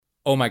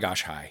Oh my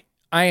gosh, hi.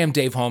 I am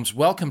Dave Holmes.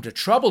 Welcome to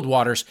Troubled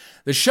Waters,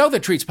 the show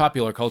that treats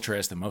popular culture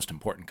as the most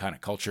important kind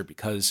of culture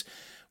because,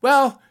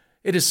 well,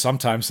 it is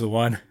sometimes the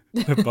one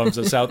that bums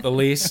us out the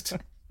least.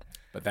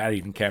 But that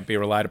even can't be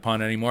relied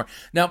upon anymore.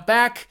 Now,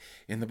 back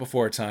in the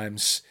before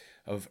times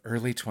of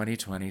early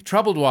 2020,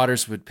 Troubled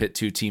Waters would pit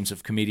two teams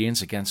of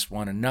comedians against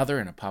one another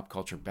in a pop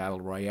culture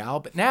battle royale.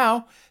 But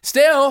now,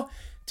 still,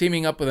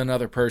 teaming up with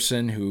another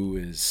person who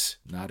is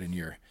not in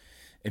your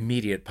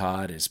immediate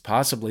pod is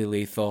possibly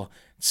lethal.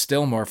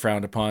 Still more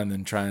frowned upon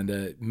than trying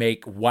to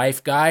make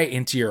Wife Guy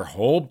into your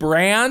whole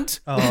brand.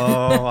 Oh,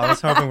 I was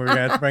hoping we were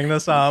going to bring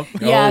this up.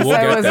 Yes, we'll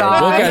so get was there.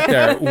 I. We'll get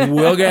there.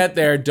 We'll get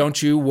there.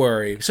 Don't you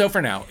worry. So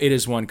for now, it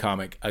is one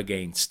comic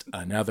against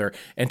another.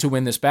 And to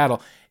win this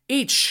battle,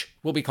 each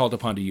will be called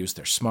upon to use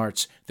their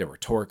smarts, their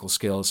rhetorical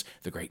skills,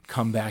 the great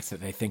comebacks that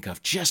they think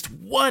of just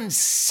 1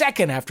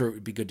 second after it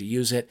would be good to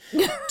use it,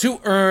 to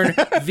earn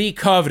the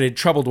coveted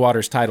Troubled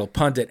Waters title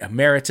Pundit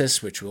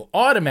Emeritus, which will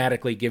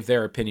automatically give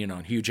their opinion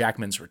on Hugh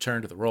Jackman's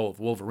return to the role of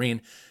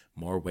Wolverine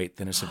more weight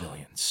than a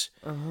civilian's.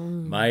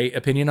 My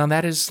opinion on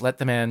that is let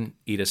the man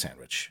eat a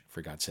sandwich,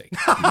 for God's sake.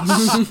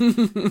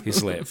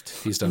 He's lived.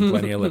 He's done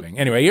plenty of living.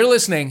 Anyway, you're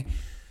listening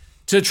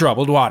to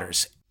Troubled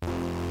Waters.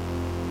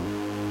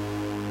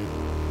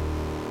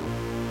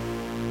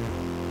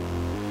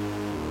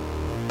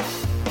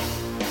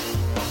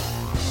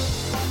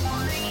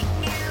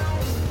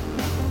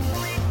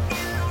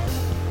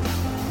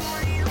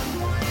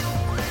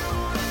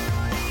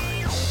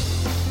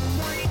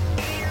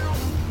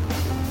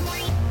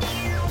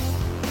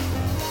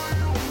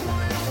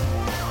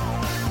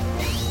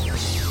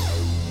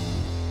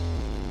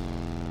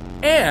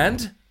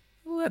 And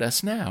let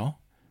us now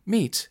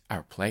meet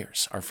our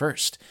players. Our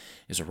first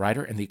is a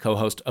writer and the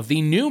co-host of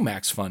the new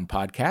Max Fun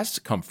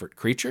podcast, Comfort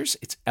Creatures.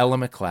 It's Ella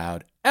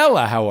McLeod.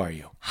 Ella, how are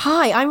you?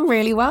 Hi, I'm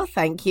really well,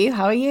 thank you.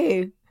 How are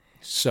you?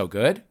 So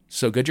good.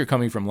 So good. You're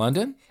coming from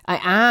London. I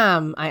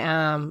am. I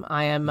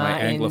am. My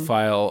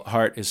Anglophile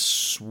heart is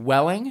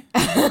swelling.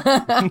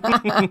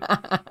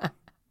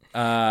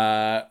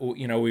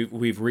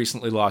 We've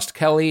recently lost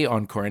Kelly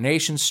on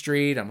Coronation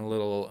Street. I'm a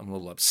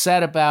little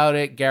upset about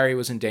it. Gary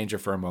was in danger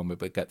for a moment,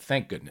 but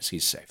thank goodness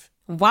he's safe.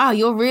 Wow,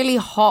 you're really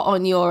hot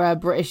on your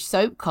British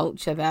soap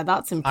culture there.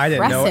 That's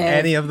impressive. I didn't know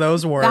any of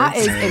those words. That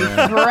is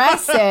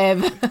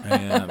impressive. I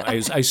am.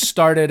 I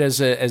started as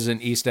an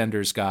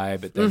EastEnders guy,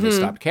 but then they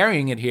stopped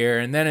carrying it here.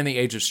 And then in the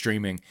age of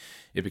streaming,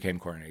 it became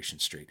Coronation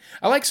Street.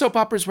 I like soap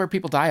operas where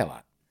people die a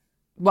lot.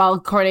 Well,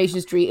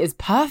 Coronation Street is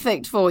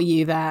perfect for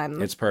you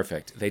then. It's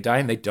perfect. They die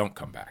and they don't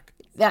come back.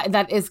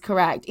 That is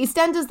correct.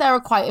 EastEnders, there are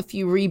quite a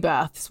few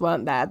rebirths,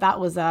 weren't there? That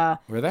was Were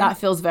there? that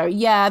felt very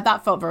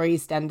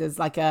EastEnders,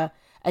 like a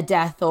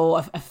death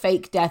or a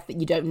fake death that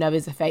you don't know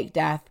is a fake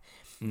death.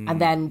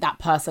 And then that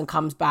person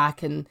comes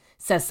back and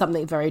says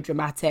something very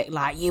dramatic,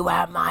 like, "You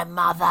were my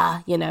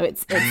mother." You know,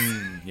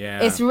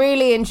 it's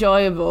really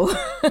enjoyable.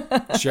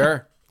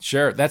 Sure.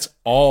 That's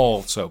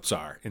all soaps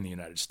are in the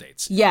United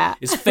States. Yeah.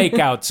 Is fake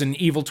outs and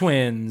evil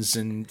twins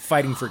and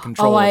fighting for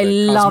control. Oh, I of a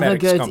love a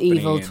cosmetics good company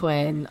evil and-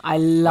 twin. I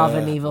love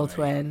an evil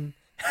twin.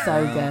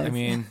 So good. I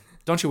mean,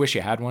 don't you wish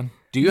you had one?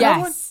 Do you have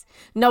one? Yes.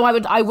 No,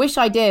 I wish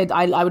I did.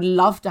 I would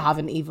love to have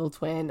an evil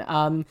twin.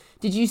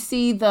 Did you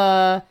see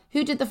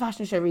who did the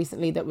fashion show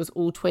recently that was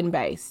all twin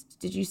based?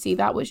 Did you see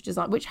that?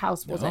 Which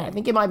house was it? I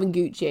think it might have been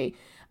Gucci.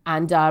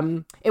 And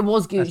it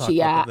was Gucci,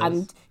 yeah.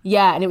 And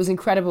it was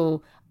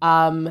incredible.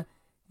 Whoever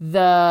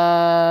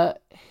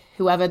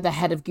the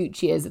head of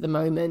Gucci is at the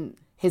moment,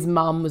 his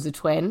mum was a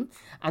twin.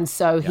 And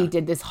so he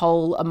did this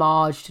whole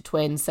homage to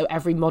twins. So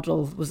every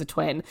model was a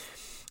twin.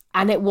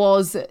 And it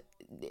was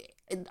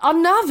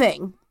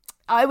unnerving.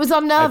 It was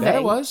unnerving. I bet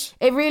it was.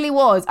 It really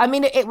was. I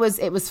mean, it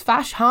was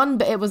fashion,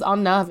 but it was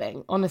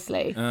unnerving,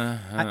 honestly.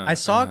 I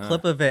saw a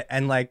clip of it,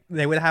 and like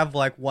they would have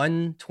like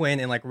one twin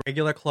in like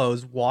regular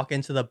clothes walk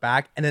into the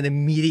back and then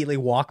immediately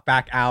walk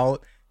back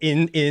out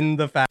in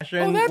the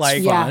fashion. Oh, that's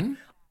like fun.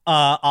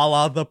 A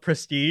la The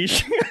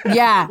Prestige.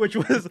 Yeah. Which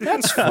was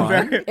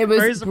fun. It was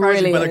very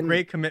surprising, but a brilliant.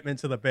 great commitment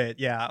to the bit.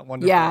 Yeah,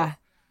 wonderful. Yeah,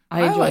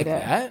 I enjoyed like it.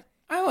 that.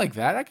 I like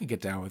that. I can get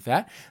down with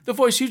that. The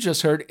voice you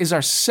just heard is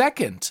our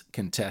second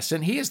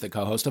contestant. He is the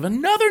co-host of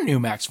another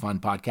new Max Fun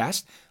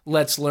podcast,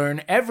 Let's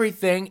Learn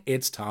Everything.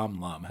 It's Tom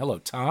Lum. Hello,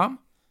 Tom.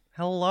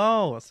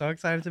 Hello. So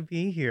excited to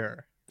be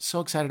here.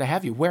 So excited to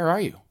have you. Where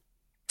are you?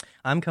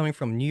 I'm coming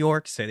from New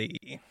York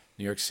City.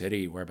 New York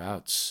City.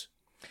 Whereabouts?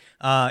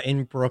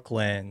 In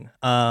Brooklyn.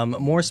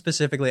 More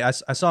specifically, I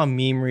saw a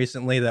meme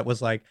recently that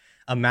was like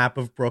a map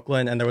of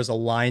Brooklyn, and there was a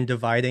line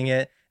dividing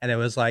it. And it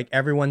was like,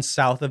 everyone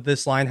south of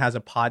this line has a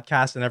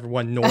podcast and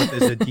everyone north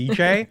is a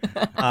DJ.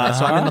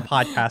 So I'm in the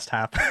podcast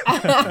half.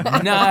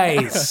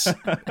 Nice.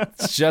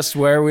 It's just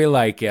where we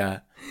like you.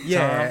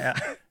 Yeah.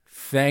 Tom,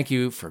 thank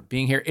you for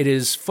being here. It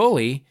is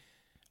fully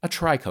a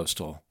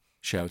tri-coastal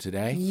show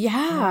today.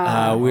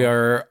 Yeah. We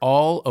are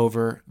all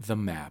over the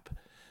map.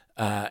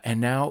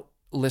 And now,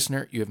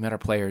 listener, you have met our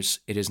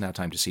players. It is now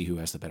time to see who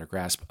has the better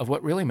grasp of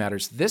what really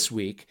matters this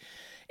week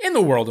in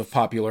the world of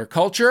popular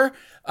culture.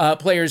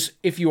 Players,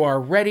 if you are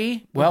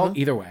ready, well,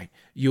 either way,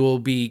 you'll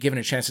be given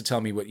a chance to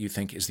tell me what you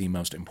think is the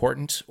most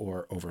important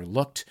or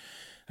overlooked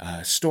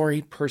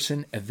story,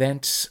 person,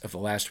 event of the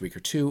last week or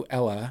two.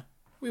 Ella,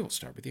 we will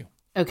start with you.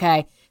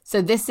 Okay,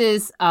 so this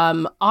is,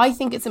 I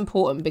think it's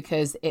important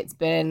because it's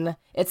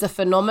a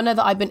phenomena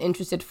that I've been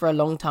interested for a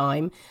long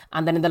time.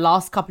 And then in the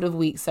last couple of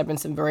weeks, there have been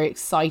some very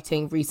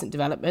exciting recent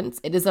developments.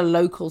 It is a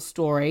local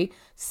story.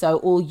 So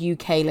all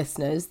UK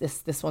listeners,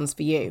 this one's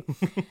for you.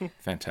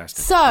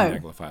 Fantastic. So,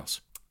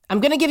 Anglophiles.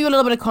 I'm going to give you a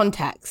little bit of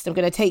context. I'm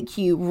going to take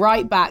you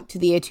right back to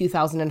the year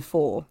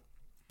 2004.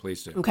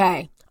 Please do.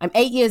 Okay, I'm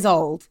 8 years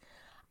old.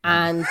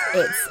 And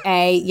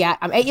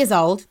I'm 8 years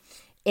old.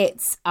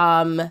 It's,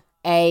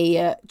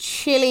 a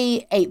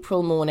chilly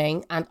April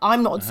morning, and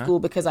I'm not at school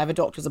because I have a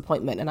doctor's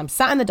appointment, and I'm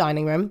sat in the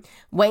dining room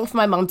waiting for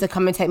my mum to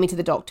come and take me to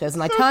the doctor's,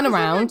 and I turn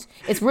around.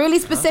 It's really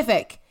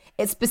specific.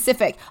 It's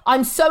specific.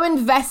 I'm so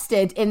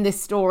invested in this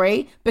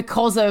story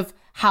because of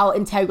how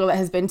integral it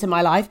has been to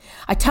my life.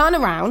 I turn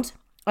around,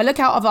 I look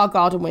out of our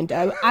garden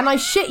window, and I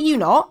shit you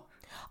not,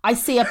 I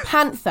see a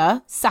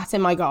panther sat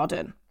in my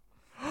garden.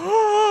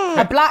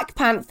 A black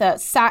panther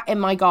sat in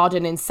my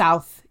garden in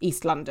South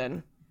East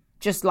London,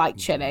 just like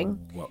chilling.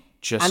 Whoa.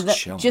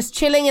 Chilling. Just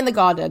chilling in the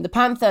garden. The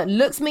panther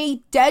looks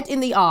me dead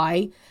in the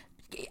eye,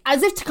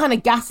 as if to kind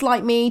of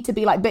gaslight me, to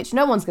be like, bitch,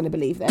 no one's going to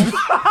believe this.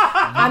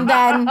 and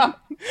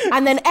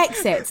then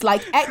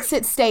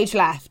exits stage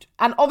left.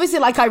 And obviously,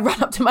 like, I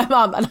ran up to my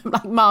mum and I'm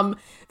like, Mum,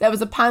 there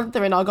was a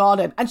panther in our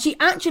garden. And she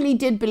actually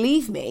did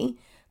believe me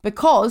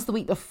because the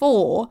week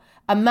before,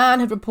 a man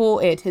had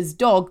reported his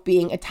dog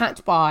being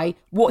attacked by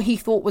what he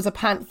thought was a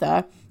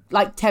panther,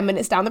 like 10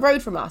 minutes down the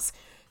road from us.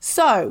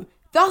 So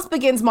thus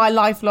begins my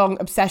lifelong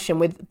obsession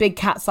with big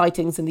cat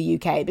sightings in the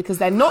UK because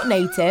they're not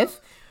native.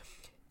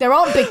 There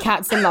aren't big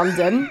cats in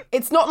London.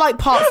 It's not like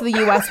parts of the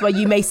US where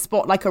you may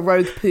spot like a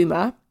rogue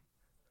puma.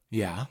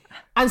 Yeah.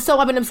 And so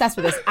I've been obsessed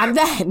with this. And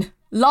then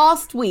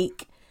last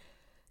week,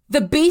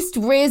 the beast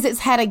rears its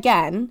head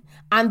again,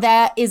 and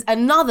there is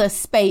another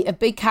spate of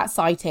big cat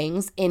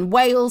sightings in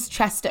Wales,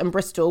 Chester and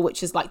Bristol,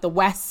 which is like the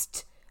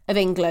west of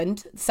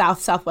England,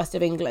 southwest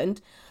of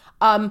England.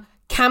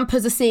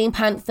 Campers are seeing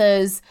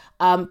panthers.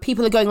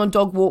 People are going on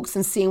dog walks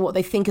and seeing what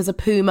they think is a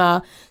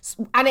puma.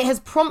 And it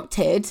has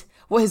prompted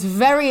what has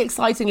very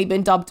excitingly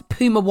been dubbed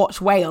Puma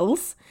Watch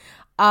Wales,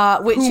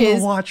 which is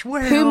Puma Watch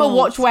Wales.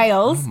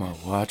 Puma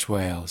Watch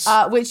Wales.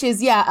 Which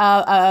is,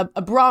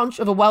 a branch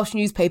of a Welsh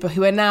newspaper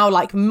who are now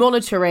like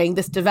monitoring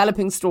this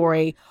developing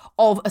story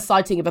of a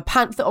sighting of a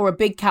panther or a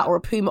big cat or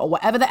a puma or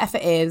whatever the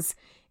effort is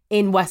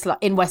in West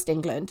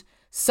England.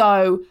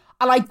 So,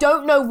 and I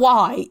don't know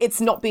why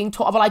it's not being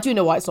talked. Well, I do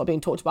know why it's not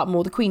being talked about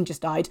more. The Queen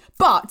just died.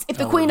 But if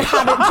the Queen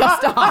hadn't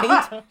just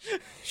died,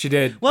 she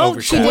did. Well,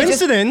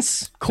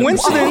 coincidence.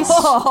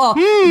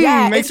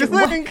 Yeah, makes you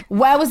think.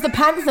 Where was the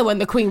panther when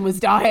the Queen was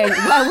dying?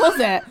 Where was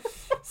it?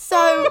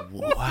 So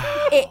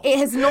it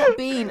has not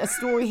been a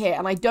story here,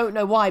 and I don't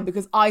know why,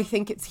 because I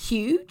think it's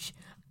huge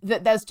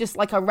that there's just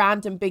like a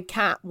random big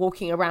cat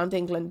walking around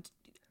England,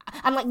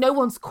 and like no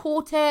one's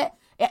caught it.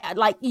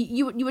 Like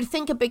you would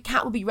think a big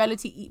cat would be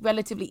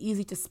relatively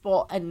easy to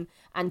spot and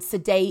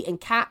sedate and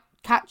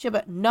capture,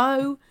 but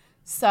no.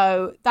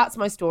 So that's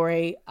my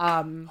story.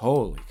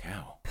 Holy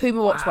cow!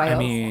 Puma Watch Wales. I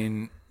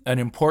mean, an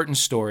important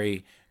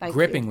story,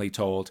 grippingly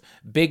told.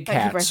 Big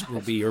cats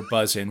will be your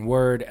buzz-in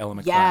word, Ella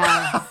McLeod.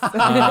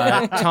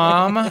 Yeah.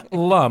 Tom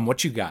Lum,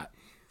 what you got?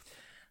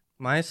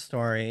 My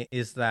story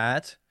is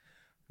that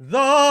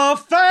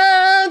the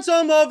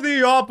Phantom of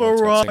the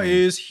Opera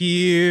is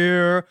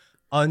here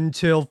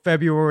until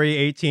February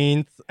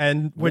 18th,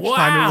 and which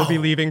time it will be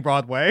leaving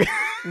Broadway.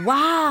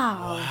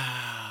 Wow.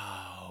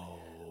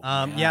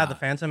 Yeah, The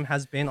Phantom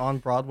has been on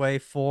Broadway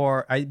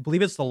for, I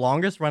believe it's the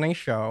longest running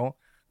show,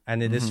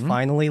 and it is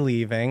finally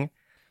leaving.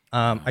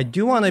 I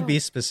do want to be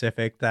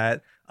specific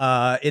that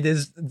it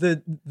is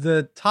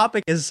the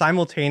topic is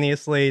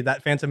simultaneously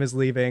that Phantom is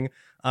leaving,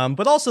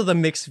 but also the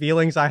mixed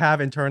feelings I have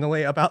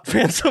internally about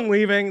Phantom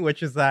leaving,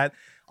 which is that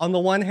on the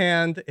one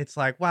hand, it's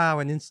like, wow,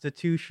 an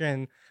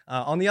institution.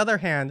 On the other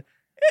hand,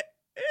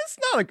 it's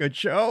not a good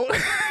show.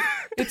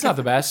 It's not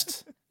the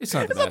best. It's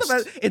not the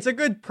best. It's a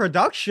good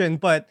production,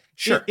 but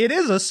sure. it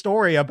is a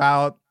story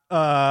about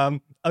a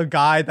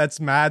guy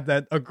that's mad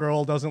that a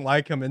girl doesn't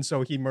like him, and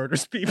so he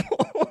murders people.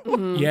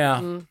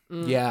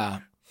 Yeah.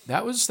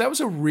 That was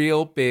a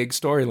real big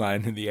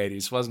storyline in the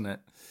 80s, wasn't it?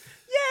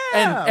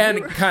 Yeah.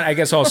 And kind of, I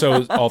guess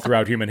also all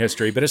throughout human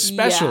history, but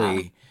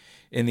especially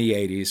in the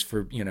 80s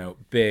for,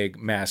 big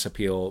mass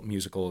appeal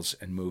musicals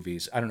and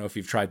movies. I don't know if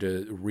you've tried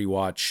to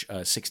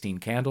rewatch 16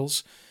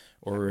 Candles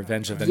or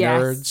Revenge of the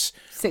Nerds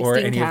or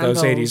any of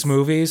those 80s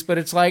movies, but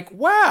it's like,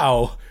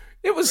 wow,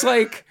 it was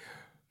like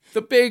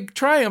the big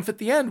triumph at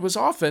the end was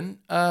often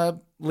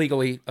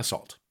legally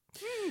assault.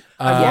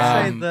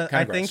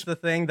 I think the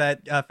thing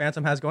that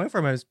Phantom has going for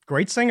him is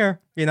great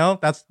singer.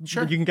 That's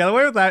you can get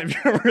away with that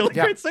if you're a really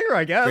great singer,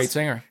 I guess.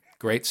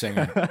 Great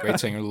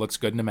singer. Looks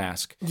good in a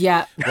mask.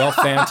 Yeah. Well,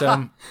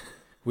 Phantom,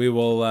 We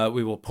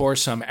will pour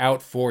some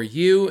out for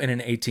you in an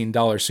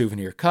 $18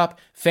 souvenir cup.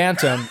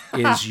 Phantom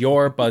is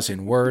your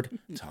buzz-in word,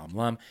 Tom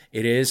Lum.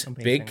 It is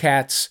Big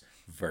Cats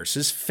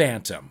versus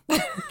Phantom.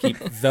 Keep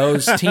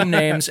those team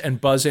names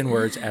and buzz-in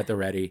words at the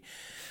ready.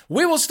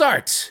 We will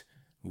start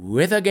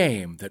with a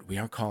game that we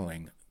are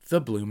calling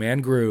the Blue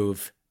Man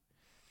Groove.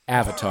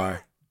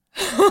 Avatar.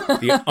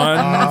 The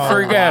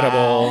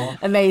unforgettable.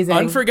 Amazing.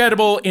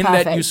 Unforgettable in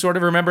that Perfect. you sort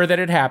of remember that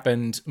it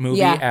happened. Movie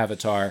Yeah.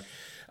 Avatar.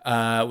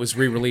 Was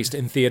re-released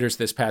in theaters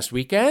this past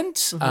weekend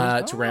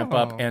to ramp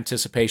up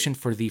anticipation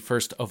for the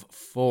first of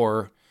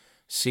 4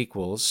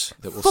 sequels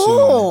that will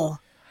Four.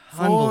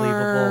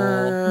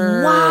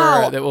 Unbelievable.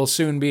 Wow. that will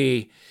soon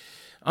be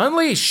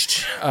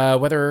unleashed,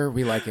 whether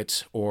we like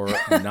it or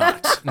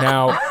not.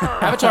 Now,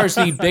 Avatar is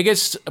the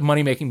biggest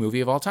money-making movie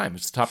of all time.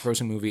 It's the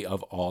top-grossing movie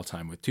of all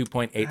time with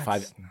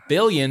 $2.85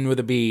 billion with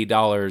a B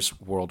dollars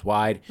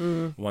worldwide.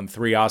 Won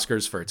 3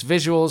 Oscars for its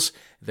visuals.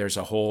 There's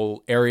a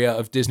whole area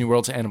of Disney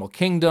World's Animal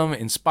Kingdom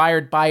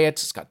inspired by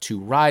it. It's got 2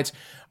 rides.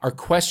 Our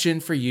question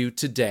for you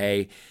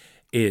today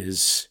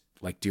is,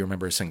 do you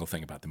remember a single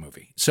thing about the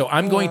movie? So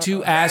I'm going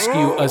to ask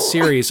you a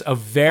series of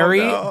very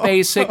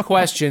basic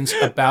questions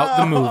about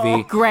the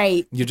movie.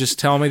 Great. You just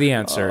tell me the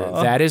answer.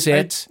 That is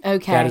it.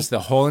 Okay. That is the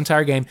whole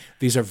entire game.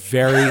 These are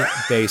very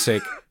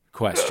basic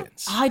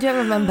questions. I don't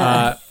remember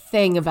a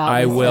thing about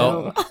I this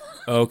will. film.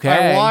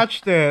 Okay. I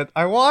watched it.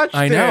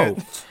 I know.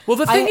 Well,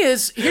 the thing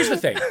is, here's the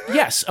thing.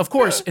 Yes, of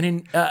course,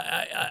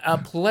 a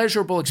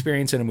pleasurable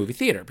experience in a movie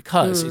theater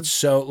because it's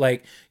so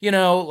it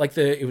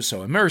was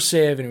so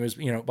immersive and it was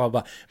blah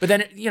blah. But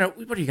then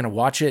what are you going to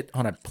watch it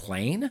on a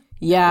plane?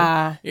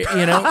 Yeah.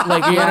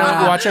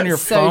 Watch on your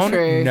So phone?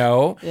 true.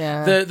 No.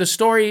 Yeah. The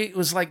story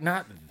was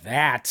not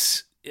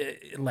that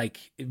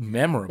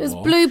memorable. It's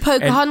Blue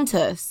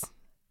Pocahontas.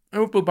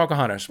 Blue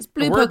Pocahontas.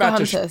 Blue We're about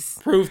Pocahontas.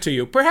 to prove to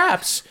you,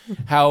 perhaps,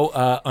 how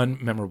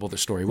unmemorable the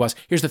story was.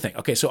 Here's the thing.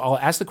 Okay, so I'll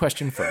ask the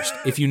question first.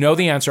 If you know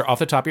the answer off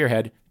the top of your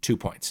head, 2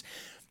 points.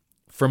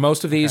 For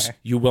most of these,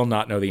 you will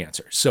not know the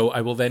answer. So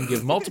I will then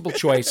give multiple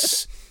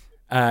choice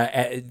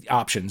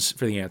options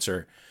for the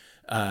answer.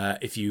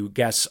 If you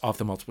guess off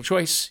the multiple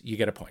choice, you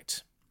get a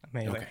point.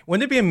 Amazing. Okay.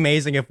 Wouldn't it be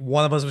amazing if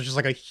one of us was just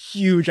a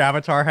huge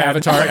Avatar head?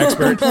 Avatar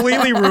expert.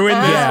 Completely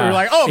ruined this. Yeah. We were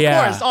like, oh, of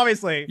Yeah. course,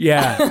 obviously.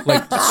 Yeah,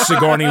 like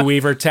Sigourney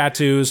Weaver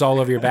tattoos all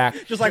over your back.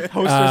 Just posters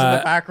in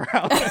the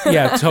background.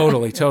 Yeah,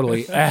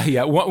 totally.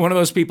 Yeah, one of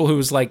those people who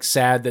was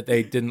sad that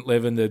they didn't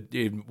live in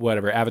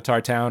the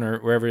Avatar town or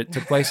wherever it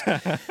took place.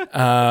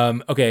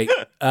 Okay,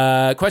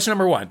 question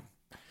number 1.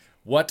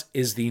 What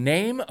is the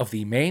name of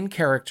the main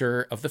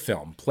character of the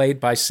film, played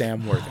by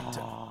Sam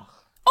Worthington?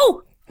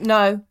 Oh,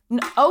 no.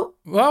 Oh,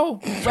 Whoa!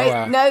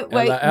 wait, no,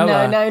 wait,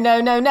 Ella.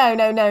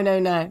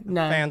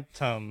 no.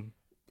 Phantom.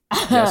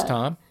 Yes,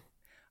 Tom.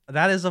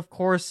 That is, of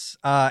course,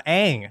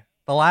 Aang,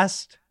 the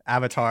last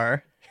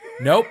Avatar.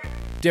 Nope.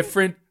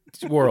 Different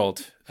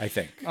world, I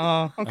think.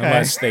 Okay.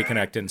 Unless they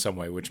connect in some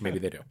way, which maybe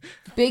they do.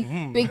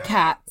 Big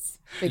cats.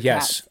 Big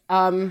Yes.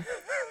 cats.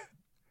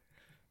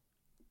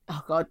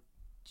 Oh God.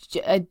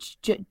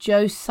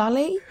 Joe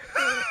Sully?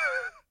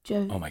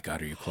 Oh my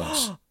God, are you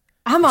close?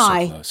 Am So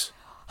I? close.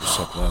 You're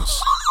so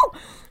close.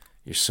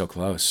 You're so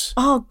close.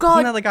 Oh Isn't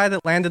God. that the guy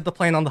that landed the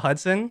plane on the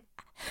Hudson?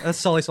 That's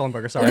Sully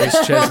Sullenberger, sorry.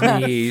 Bryce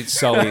Chesney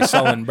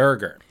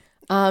Sullenberger.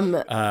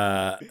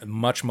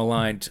 Much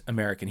maligned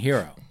American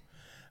hero.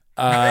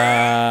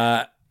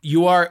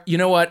 You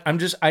know what? I'm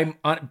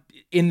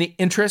in the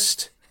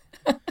interest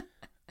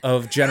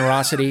of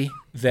generosity.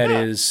 That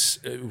is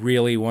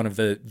really one of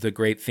the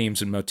great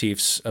themes and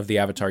motifs of the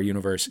Avatar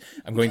universe.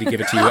 I'm going to give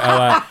it to you,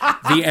 Ella.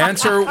 The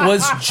answer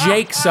was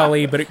Jake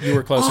Sully, but you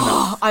were close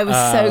enough. I was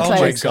so oh close. my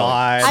Jake Sully.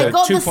 God. So I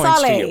got 2 the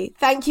points to you. Sully.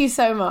 Thank you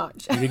so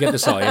much. You get the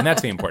Sully, and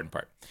that's the important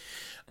part.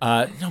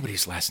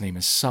 Nobody's last name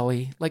is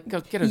Sully.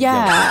 Go get a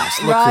Yeah, look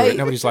through it. right.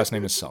 Nobody's last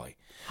name is Sully.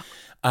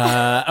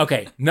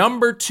 Okay,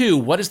 number 2.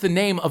 What is the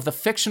name of the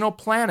fictional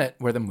planet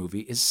where the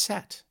movie is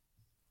set?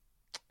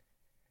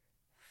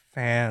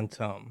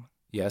 Phantom.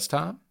 Yes,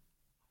 Tom?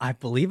 I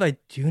believe I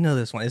do know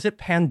this one. Is it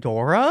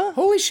Pandora?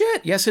 Holy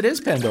shit. Yes, it is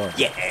Pandora.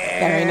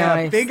 Very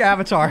nice. Big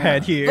Avatar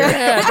head here.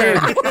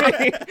 Yeah, dude.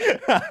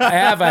 I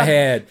have a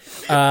head.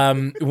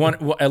 One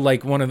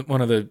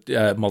of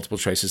the multiple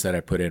choices that I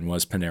put in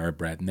was Panera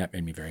Bread, and that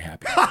made me very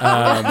happy.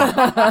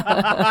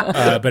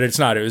 But it's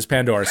not. It was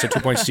Pandora. So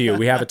 2 points to you.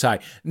 We have a tie.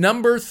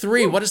 Number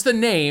 3. What is the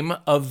name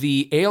of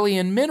the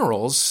alien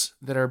minerals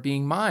that are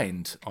being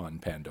mined on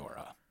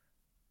Pandora?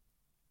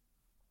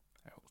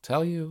 I will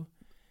tell you.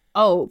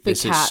 Oh, big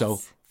This cats. is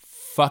so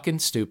fucking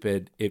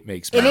stupid. It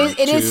makes me.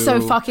 It is so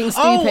fucking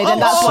stupid, oh,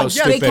 and that's oh, what yes.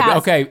 stupid. big cats.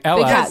 Okay,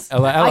 Ella, Big cats.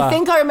 Ella. I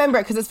think I remember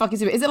it because it's fucking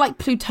stupid. Is it like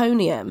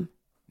plutonium?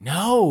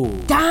 No.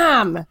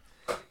 Damn.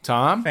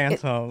 Tom?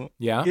 Phantom.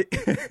 Yeah.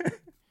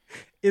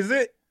 Is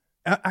it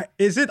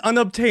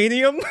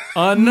unobtainium?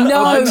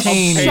 No,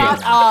 Unobtainium.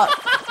 shut up.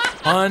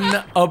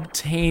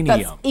 Unobtainium.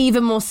 That's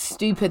even more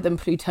stupid than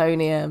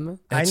plutonium.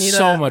 That's I need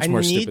so a- much I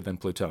more need- stupid than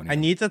plutonium. I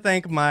need to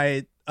thank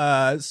my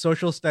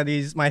social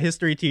studies, my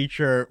history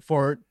teacher,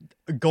 for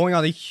going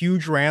on a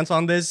huge rant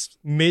on this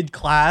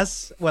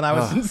mid-class when I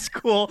was in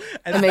school.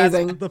 And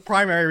Amazing. That's the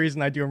primary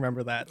reason I do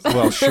remember that.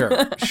 Well,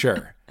 sure.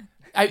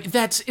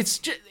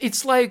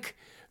 It's like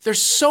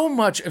there's so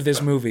much of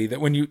this movie that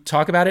when you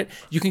talk about it,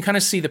 you can kind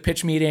of see the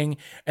pitch meeting,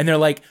 and they're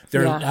like,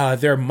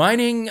 they're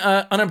mining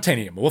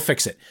unobtainium. We'll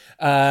fix it.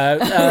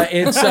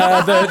 It's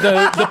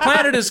the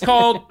planet is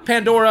called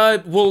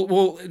Pandora.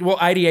 We'll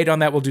ideate on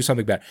that. We'll do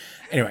something better.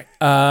 Anyway,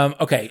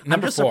 okay.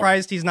 Number I'm just 4.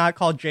 surprised he's not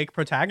called Jake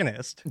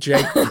Protagonist.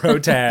 Jake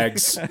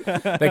Protags.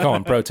 They call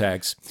him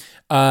Protags.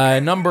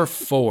 Number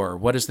 4.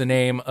 What is the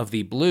name of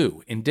the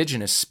blue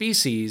indigenous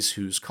species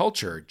whose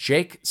culture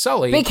Jake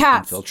Sully Big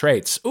cats.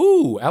 infiltrates?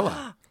 Ooh,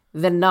 Ella.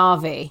 The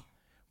Na'vi.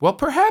 Well,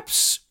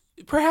 perhaps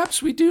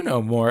we do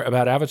know more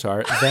about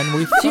Avatar than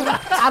we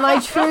thought. And I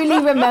truly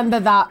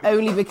remember that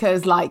only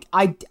because, like,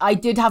 I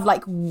did have,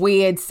 like,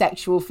 weird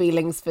sexual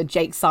feelings for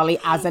Jake Sully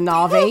as a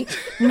Na'vi.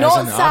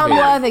 Not Sam Na'vi.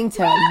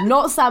 Worthington.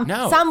 Not Sam.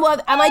 No. Sam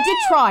Worthington. And I did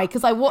try,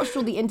 because I watched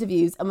all the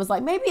interviews and was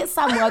like, maybe it's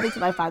Sam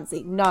Worthington I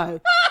fancy. No.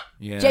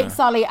 Yeah. Jake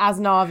Sully as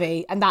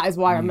Na'vi. And that is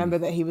why I remember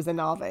that he was a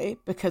Na'vi.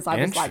 Because I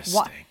was like,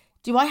 what? Interesting.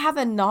 Do I have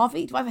a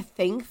Na'vi? Do I have a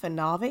thing for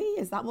Na'vi?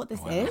 Is that what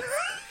this is?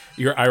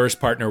 Your Irish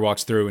partner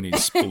walks through and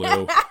he's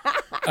blue.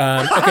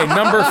 Okay,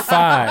 number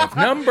 5.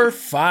 Number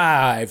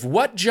 5.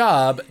 What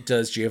job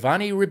does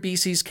Giovanni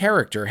Ribisi's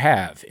character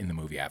have in the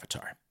movie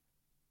Avatar?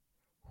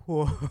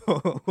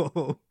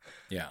 Whoa.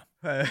 Yeah.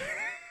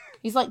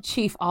 He's like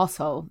chief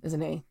arsehole,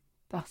 isn't he?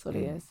 That's what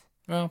he is.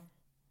 Well,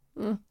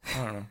 I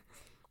don't know.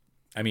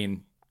 I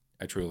mean,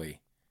 I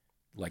truly,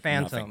 like,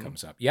 Phantom. nothing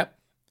comes up. Yep.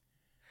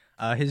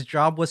 His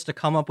job was to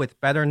come up with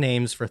better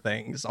names for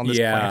things on this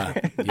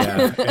planet.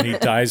 Yeah. And he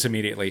dies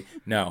immediately.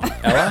 No.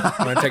 Ella,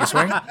 you want to take a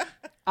swing?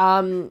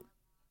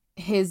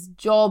 His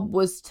job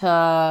was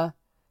to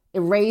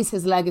erase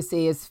his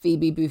legacy as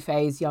Phoebe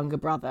Buffay's younger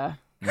brother.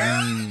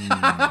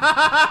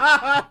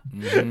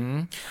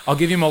 Mm-hmm. I'll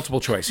give you multiple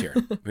choice here.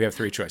 We have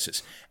 3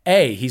 choices.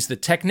 A, he's the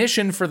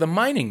technician for the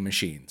mining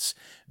machines.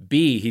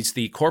 B, he's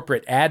the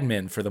corporate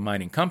admin for the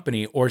mining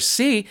company. Or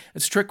C,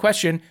 it's a trick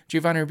question,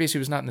 Giovanni Ribisi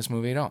was not in this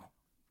movie at all.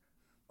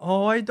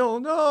 Oh, I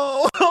don't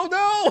know. Oh,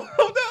 no.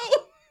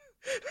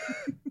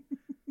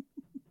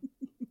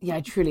 Yeah,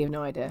 I truly have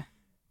no idea.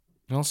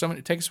 Well,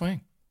 somebody take a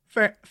swing.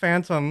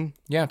 Phantom.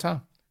 Yeah,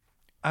 Tom.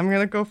 I'm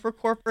going to go for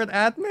corporate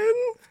admin.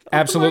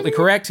 Absolutely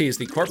correct. He is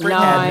the corporate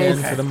Nice.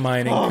 admin for the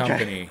mining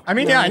company. I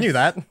mean, yeah, I knew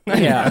that.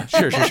 Yeah,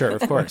 sure.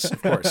 Of course.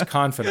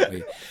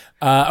 Confidently.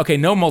 Okay,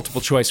 no multiple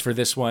choice for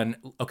this one.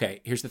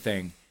 Okay, here's the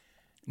thing.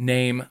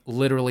 Name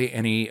literally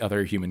any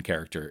other human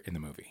character in the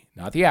movie.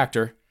 Not the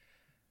actor,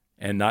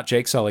 and not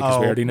Jake Sully, because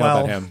we already know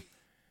about him.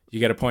 You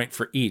get a point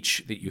for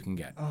each that you can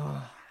get.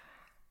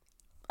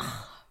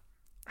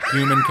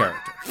 Human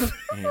character.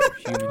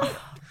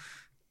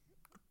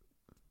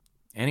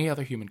 Any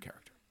other human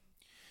character.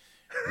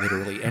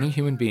 Literally any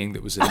human being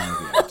that was in the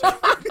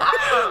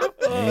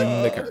movie.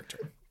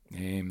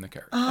 Name the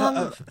character.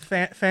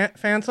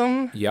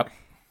 Phantom? Yep.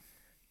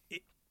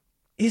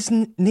 Is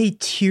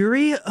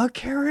Neytiri a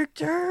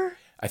character?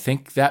 I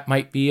think that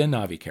might be a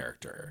Na'vi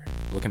character.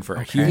 Looking for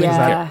a human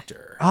Yeah.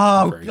 character.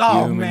 Oh, Looking for a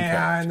human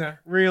man.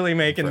 character. Really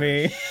making For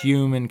a me.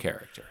 human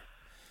character.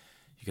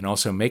 You can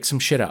also make some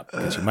shit up,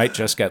 because you might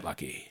just get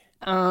lucky.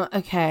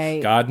 Okay.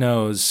 God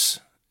knows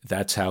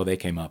that's how they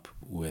came up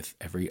with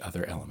every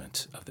other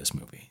element of this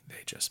movie.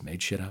 They just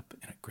made shit up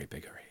in a great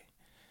big hurry.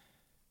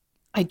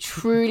 I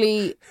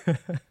truly...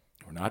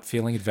 We're not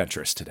feeling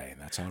adventurous today, and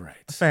that's all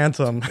right.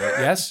 Phantom.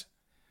 Yes?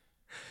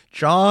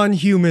 John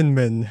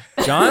Humanman.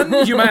 John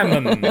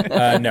Humanman.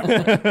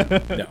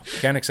 No,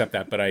 can't accept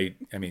that. But I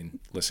mean,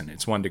 listen,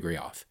 it's 1 degree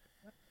off.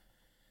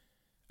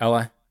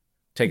 Ella,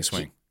 take a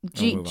swing.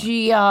 We'll move on.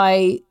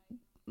 G.I.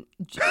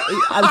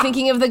 I'm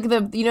thinking of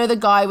the you know the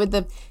guy with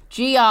the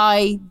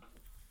G.I.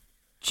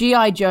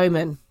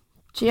 Joeman.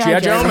 G.I.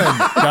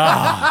 Joeman.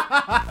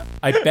 God.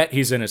 I bet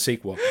he's in a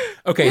sequel.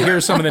 Okay, here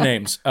are some of the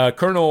names.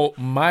 Colonel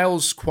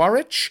Miles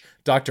Quaritch,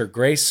 Dr.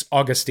 Grace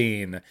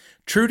Augustine,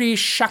 Trudy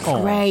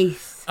Chacon,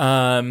 Grace.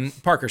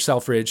 Parker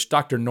Selfridge,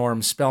 Dr.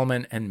 Norm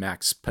Spellman, and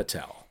Max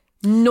Patel.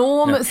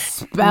 Norm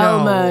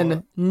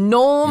Spellman.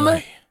 Norm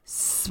Aye.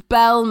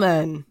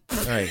 Spellman.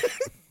 Right.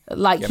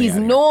 Like, Get me he's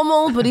outta here.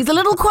 normal, but he's a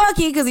little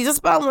quirky because he's a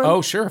Spellman.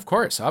 Oh, sure, of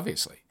course,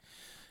 obviously.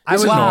 I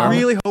was Wow.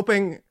 really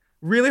hoping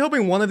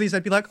one of these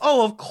I'd be like,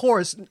 oh, of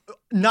course.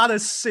 Not a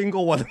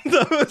single one of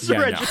those Yeah,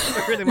 no.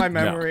 registered in my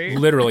memory.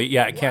 No, literally,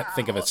 yeah, I can't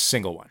think of a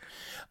single one.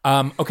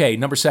 Okay,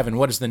 number 7.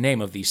 What is the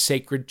name of the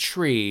sacred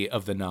tree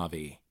of the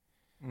Na'vi?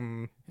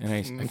 And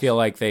I feel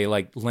like they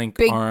link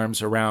Big-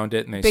 arms around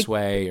it and they big-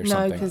 sway or no,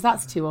 something. because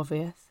that's too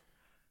obvious.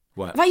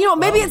 What? In fact, you know what?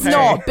 Maybe it's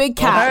not. Big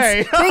cats.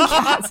 hey. Big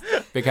cats.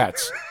 Big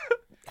hats.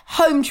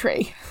 Home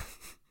tree.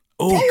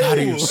 Oh God,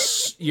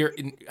 you're.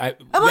 Am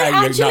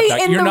I actually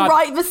in the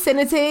right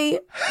vicinity?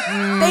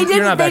 They didn't.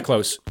 You're not that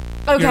close.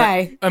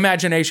 Okay.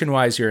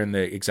 Imagination-wise, you're in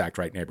the exact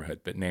right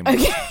neighborhood, but name.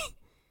 Okay.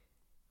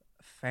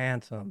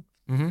 Phantom.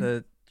 Mm-hmm.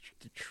 The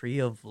Tree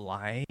of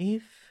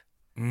Life?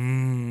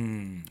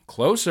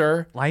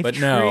 Closer, Life but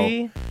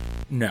tree?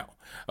 no.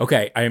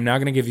 Okay, I am now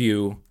going to give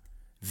you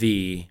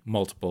the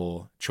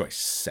multiple choice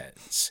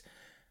sentence.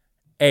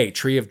 A,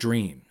 Tree of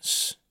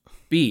Dreams.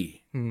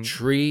 B,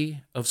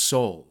 Tree of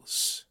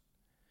Souls.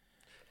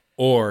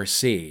 Or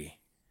C,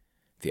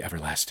 the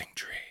Everlasting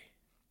Tree.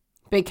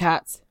 Big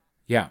Cats.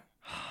 Yeah.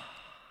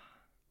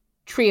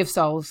 Tree of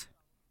Souls.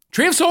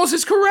 Tree of Souls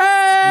is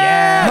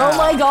correct! Oh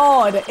my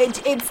god.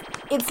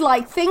 It's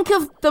like, think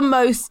of the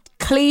most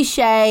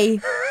cliche,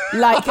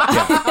 like,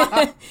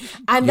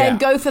 and then Yeah.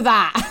 go for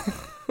that.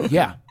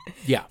 Yeah.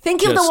 Yeah.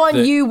 Think of the Just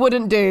one you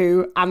wouldn't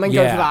do and then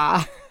go for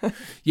that.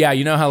 Yeah,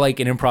 you know how like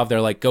in improv they're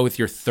like, go with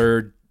your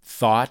third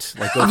thought,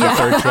 like go with your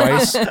third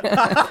choice.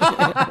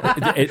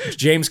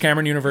 James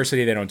Cameron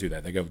University, they don't do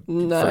that. They go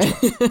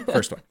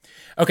first one.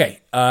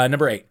 Okay,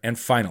 number 8, and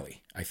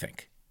finally, I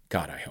think,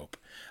 God, I hope.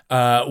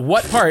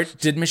 What part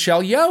did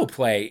Michelle Yeoh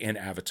play in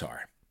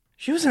Avatar?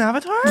 She was an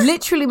Avatar?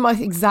 Literally my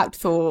exact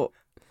thought.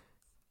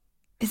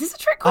 Is this a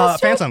trick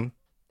question?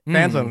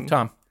 Phantom.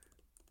 Tom.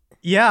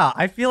 Yeah,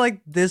 I feel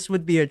like this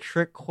would be a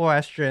trick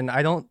question.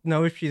 I don't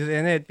know if she's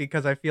in it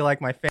because I feel like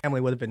my family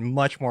would have been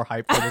much more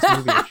hyped for this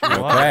movie if she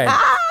was. Okay.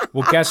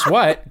 Well,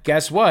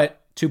 guess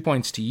what? 2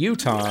 points to you,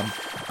 Tom.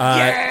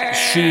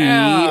 She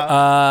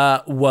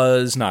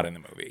was not in the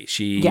movie.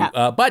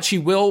 But she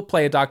will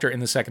play a doctor in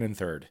the second and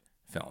third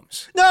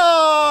films. No!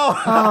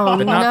 Oh,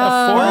 But not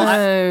the fourth.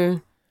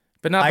 no.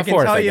 But not I the can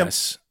fourth, tell I you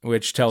guess,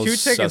 which tells 2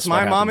 us tickets,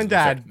 what my mom happens and in the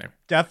dad. second.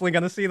 Definitely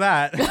gonna see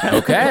that.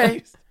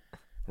 Okay.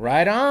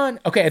 Right on.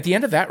 Okay, at the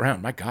end of that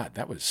round, my God,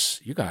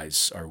 you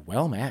guys are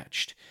well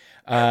matched.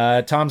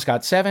 Tom's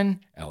got 7,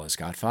 Ella's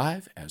got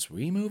 5. As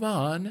we move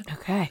on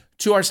Okay.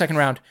 to our second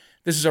round,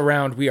 this is a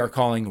round we are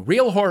calling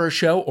Real Horror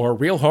Show or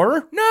Real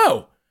Horror?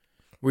 No.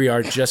 We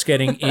are just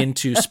getting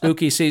into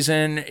spooky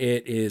season.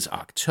 It is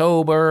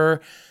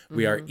October.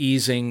 We are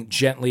easing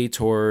gently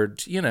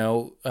toward,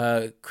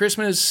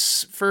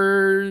 Christmas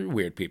for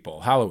weird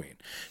people, Halloween.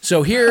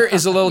 So here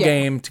is a little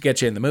game to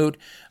get you in the mood.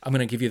 I'm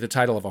going to give you the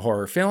title of a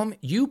horror film.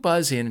 You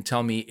buzz in and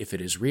tell me if it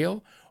is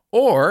real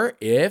or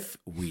if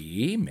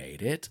we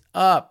made it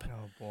up.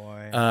 Oh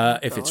boy.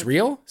 If it's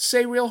real,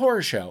 say Real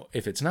Horror Show.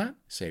 If it's not,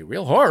 say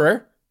Real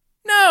Horror.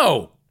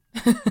 No.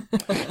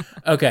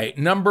 Okay,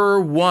 number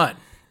 1.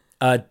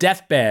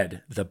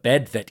 Deathbed, the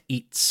bed that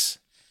eats.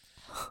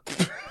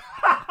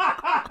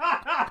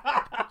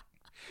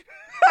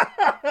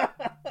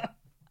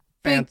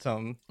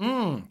 Phantom.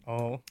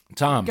 Oh.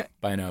 Tom,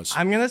 by nose.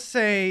 I'm gonna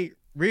say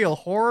real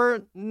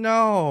horror.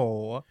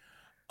 No.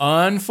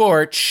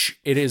 Unfortunately,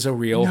 it is a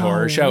real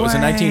horror show. It was a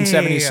way.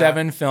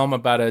 1977 film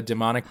about a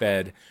demonic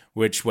bed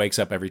which wakes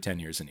up every 10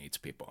 years and eats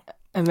people.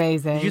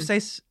 Amazing. Did you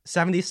say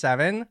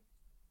 77?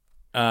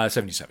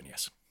 77,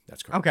 yes.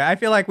 That's correct. Okay, I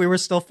feel like we were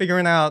still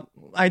figuring out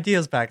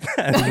ideas back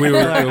then. We were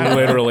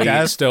literally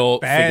Death still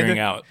bed. figuring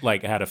out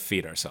like how to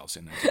feed ourselves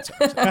in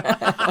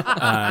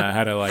 1977.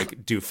 How to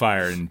like do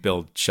fire and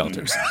build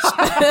shelters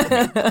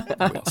and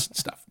wheels and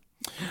stuff.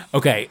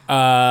 Okay,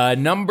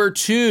 number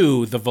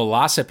 2, the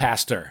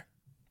Velocipaster.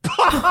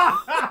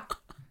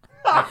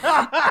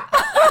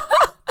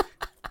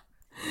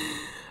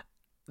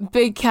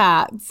 Big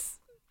Cats.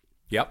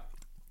 Yep.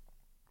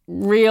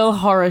 Real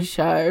horror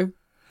show.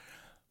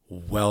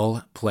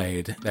 Well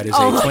played. That is a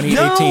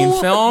 2018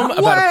 film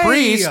about a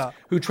priest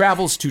who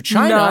travels to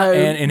China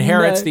and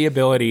inherits the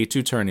ability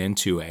to turn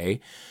into a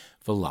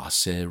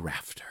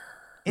velociraptor.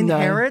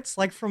 Inherits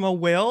like from a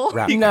will?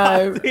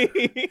 No.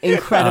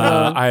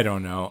 Incredible. I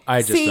don't know.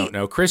 I just don't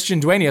know. Christian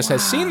Duenas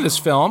has seen this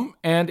film,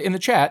 and in the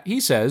chat, he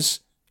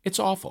says it's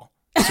awful.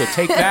 So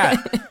take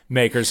that,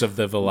 makers of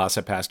the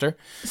Velocipaster.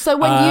 So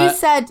when you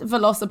said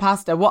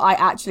Velocipaster, what I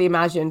actually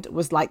imagined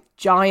was like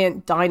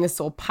giant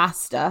dinosaur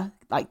pasta,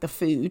 like the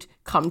food,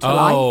 come to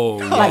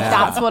life. Like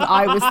that's what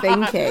I was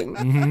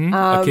thinking.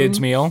 A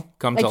kid's meal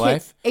come to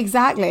life.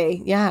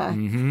 Exactly. Yeah.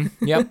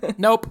 Yep.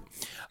 Nope.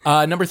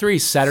 Number 3,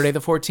 Saturday the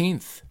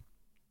 14th.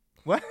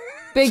 What?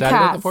 Big Saturday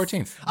Cats. the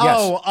 14th.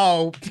 Yes.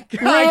 Oh.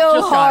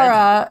 Real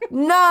horror.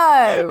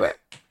 No.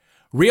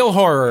 Real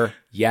horror.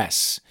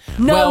 Yes.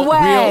 No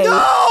way.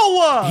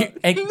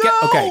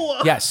 Okay.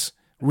 Yes.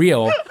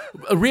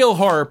 A real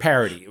horror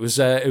parody. It was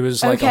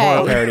like a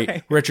horror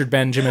parody. Richard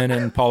Benjamin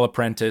and Paula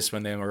Prentice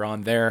when they were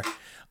on their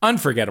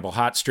unforgettable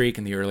hot streak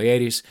in the early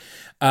 80s.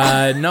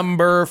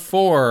 Number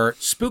 4,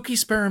 Spooky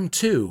Sperm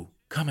 2,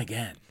 Come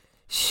Again.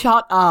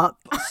 Shut up.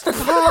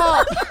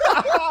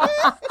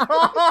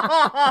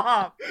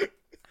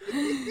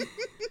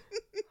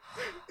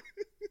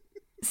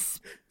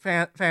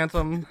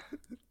 Phantom.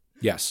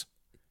 Yes.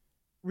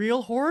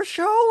 Real horror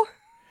show?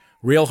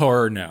 Real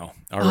horror, no.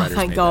 Our writers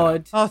Thank made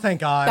God. Oh,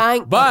 thank God.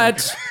 Thank But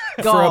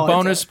for a God.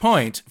 bonus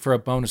point,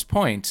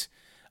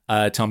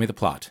 tell me the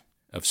plot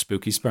of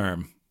Spooky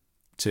Sperm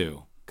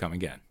 2, Come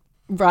Again.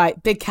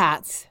 Right, Big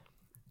Cats.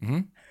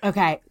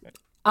 Okay.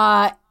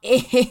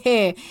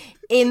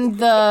 In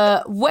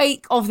the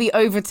wake of the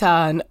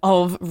overturn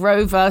of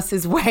Roe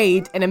versus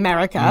Wade in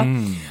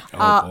America,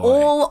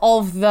 all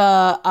of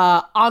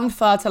the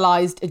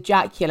unfertilized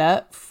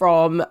ejaculate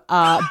from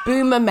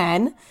boomer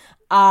men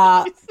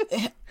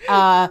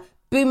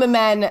boomer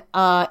men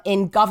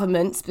in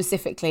government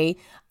specifically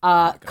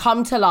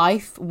come to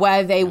life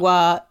where they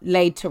were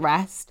laid to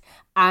rest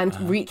and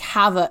wreak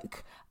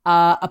havoc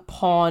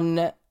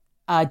upon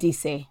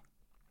DC.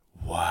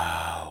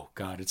 Wow.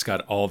 God, it's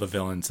got all the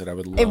villains that I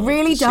would love. It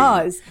really to see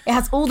does. It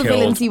has all the killed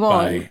villains you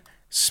want. By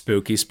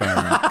spooky sperm.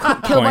 Killed by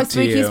Point to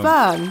spooky you.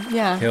 sperm.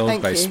 Yeah. Killed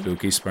thank by you.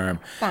 spooky sperm.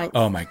 Thanks.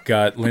 Oh my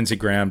God, Lindsey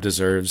Graham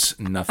deserves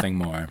nothing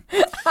more.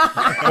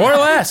 Or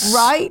less.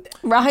 Right?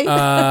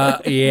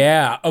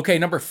 Yeah. Okay,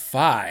 number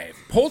 5.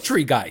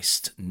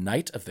 Poultrygeist,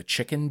 Night of the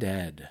Chicken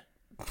Dead.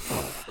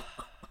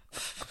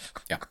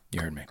 Yeah,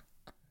 you heard me.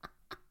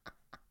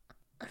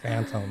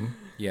 Phantom.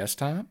 Yes,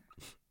 Tom?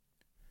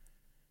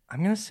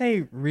 I'm gonna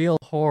say real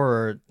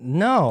horror.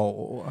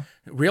 No.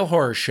 Real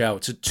Horror Show.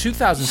 It's a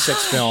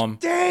 2006 film.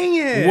 Dang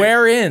it.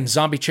 Wherein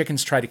zombie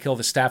chickens try to kill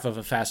the staff of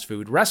a fast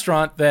food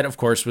restaurant that, of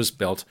course, was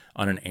built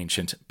on an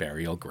ancient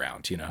burial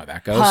ground. You know how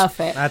that goes.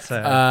 Perfect. That's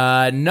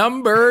a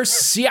Number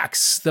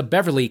 6, The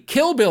Beverly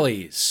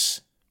Killbillies.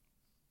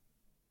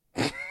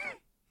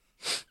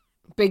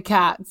 Big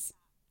cats.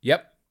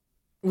 Yep.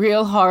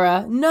 Real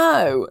horror.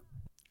 No.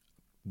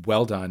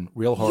 Well done.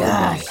 Real Horror.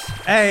 Yes.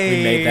 hey.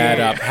 We made that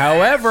up.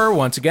 However,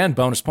 once again,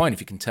 bonus point if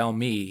you can tell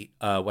me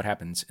what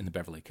happens in The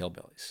Beverly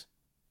Killbillies.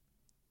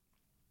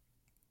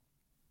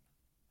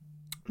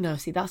 No,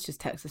 see, that's just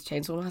Texas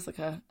Chainsaw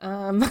Massacre.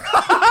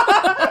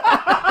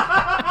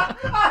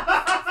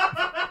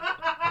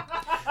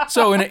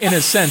 So in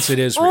a sense, it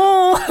is real.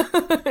 Oh,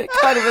 it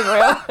kind of is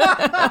real.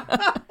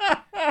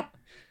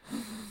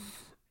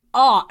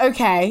 Oh,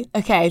 okay.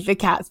 Big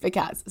cats.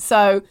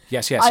 So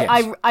Yes.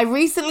 I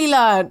recently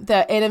learned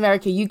that in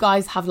America, you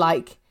guys have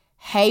like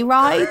hay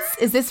rides.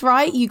 Is this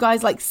right? You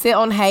guys like sit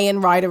on hay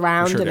and ride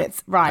around, Sure and do.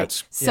 it's right.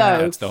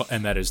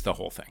 That is the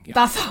whole thing. Yeah.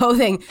 That's the whole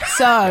thing.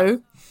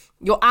 So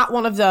you're at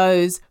one of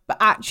those, but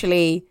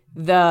actually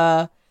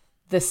the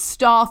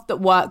staff that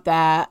work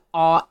there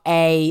are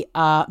a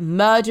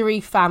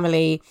murdery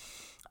family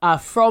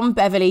from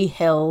Beverly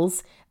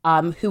Hills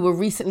who were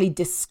recently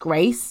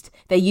disgraced.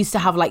 They used to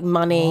have like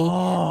money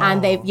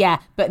and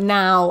but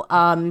now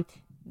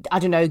I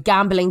don't know,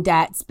 gambling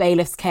debts,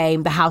 bailiffs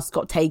came, the house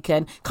got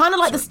taken. Kind of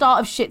like the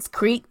start of Schitt's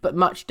Creek, but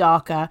much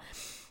darker.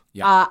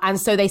 Yeah. And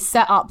so they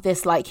set up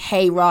this like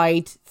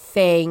hayride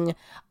thing,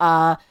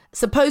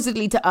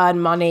 supposedly to earn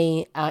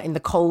money in the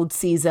cold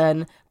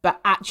season, but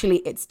actually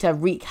it's to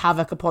wreak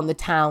havoc upon the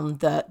town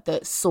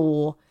that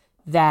saw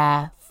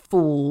their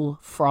fall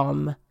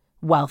from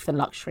wealth and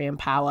luxury and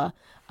power.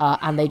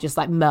 And they just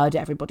like murder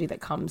everybody that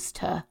comes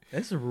to.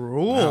 This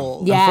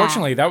rule. Yeah.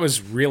 Unfortunately, that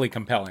was really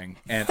compelling.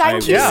 And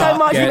Thank you so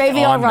much.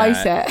 Maybe I'll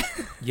write it.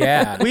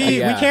 Yeah. We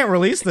can't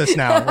release this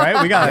now,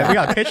 right? We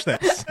gotta pitch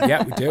this.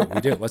 Yeah, we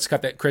do. Let's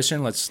cut that,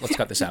 Christian. Let's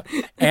cut this out.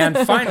 And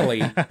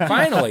finally,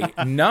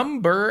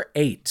 number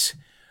 8,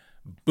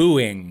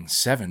 Boeing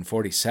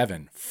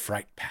 747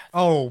 Fright Path.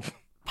 Oh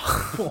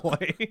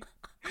boy.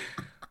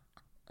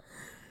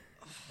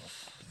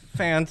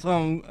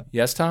 Phantom.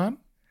 Yes, Tom?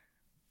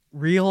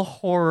 Real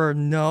horror,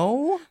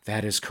 no?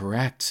 That is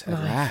correct at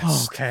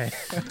last. Okay.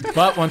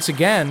 But once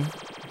again,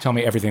 tell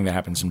me everything that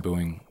happens in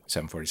Boeing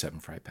 747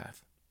 Fright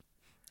Path,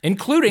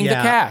 including the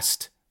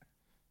cast.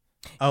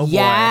 Oh boy.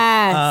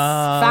 Yes.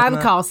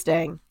 Fan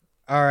casting.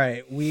 All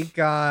right, we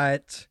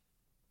got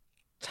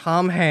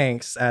Tom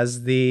Hanks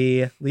as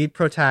the lead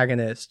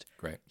protagonist.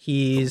 Great.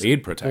 He's The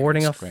lead protagonist,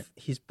 boarding a great.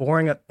 he's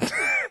boarding a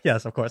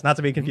yes, of course, not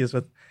to be confused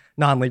with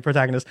non-lead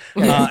protagonist.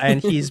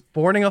 And he's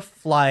boarding a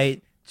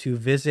flight to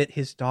visit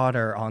his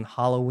daughter on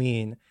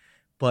Halloween,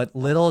 but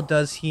little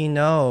does he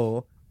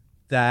know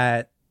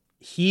that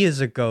he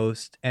is a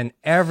ghost and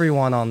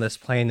everyone on this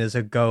plane is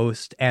a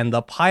ghost and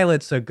the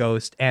pilot's a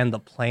ghost and the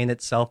plane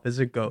itself is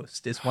a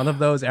ghost. It's one of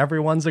those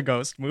everyone's a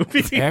ghost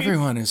movies.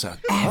 Everyone is a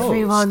ghost.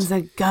 Everyone's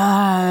a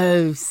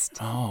ghost.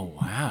 Oh,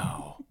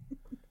 wow.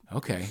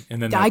 Okay.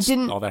 And then I that's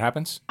didn't- all that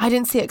happens? I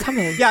didn't see it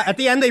coming. Yeah, at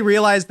the end they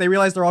realize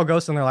they're all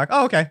ghosts and they're like,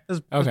 oh, okay, this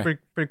is Okay.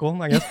 pretty cool,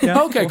 I guess.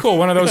 Yeah. Okay, cool.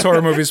 One of those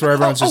horror movies where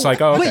everyone's just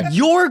like, oh, okay. Wait,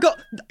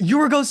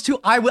 you're a ghost too?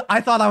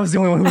 I thought I was the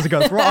only one who was a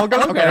ghost. We're all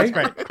ghosts? Okay, that's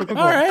great. Cool.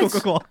 All right.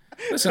 Cool.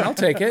 Listen, I'll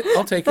take it.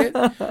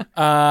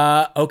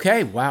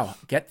 Okay, wow.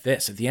 Get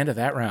this. At the end of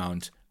that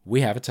round,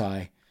 we have a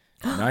tie.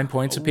 9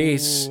 points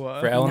apiece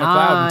for Ellen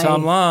McLeod and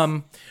Tom Nice.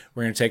 Lum.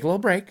 We're going to take a little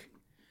break.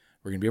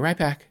 We're going to be right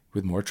back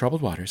with more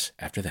Troubled Waters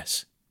after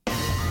this.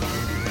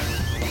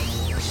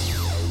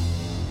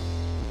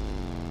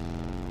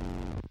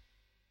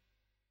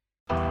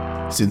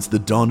 Since the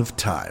dawn of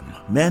time,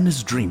 man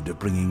has dreamed of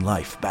bringing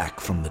life back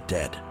from the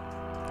dead.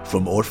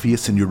 From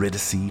Orpheus and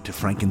Eurydice to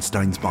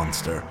Frankenstein's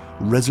monster,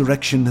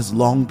 resurrection has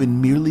long been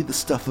merely the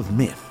stuff of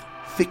myth,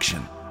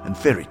 fiction, and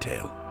fairy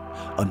tale.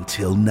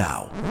 Until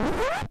now.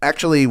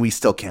 Actually, we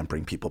still can't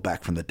bring people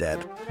back from the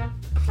dead.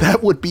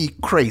 That would be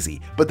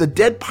crazy, but the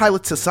Dead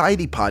Pilot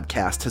Society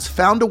podcast has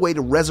found a way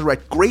to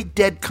resurrect great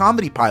dead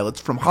comedy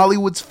pilots from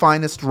Hollywood's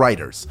finest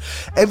writers.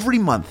 Every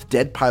month,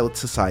 Dead Pilot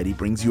Society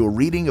brings you a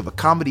reading of a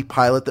comedy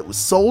pilot that was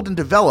sold and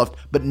developed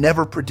but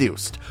never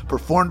produced,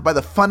 performed by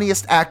the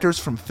funniest actors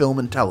from film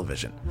and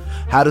television.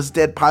 How does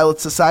Dead Pilot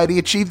Society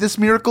achieve this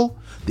miracle?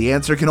 The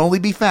answer can only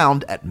be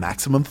found at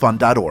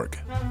MaximumFun.org.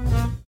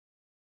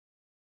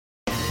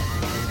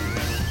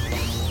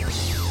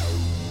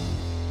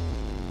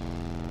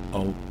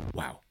 Oh,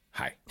 wow.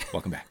 Hi.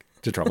 Welcome back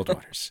to Troubled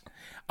Waters.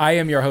 I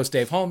am your host,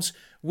 Dave Holmes.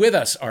 With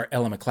us are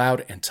Ella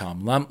McLeod and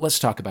Tom Lum. Let's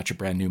talk about your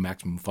brand new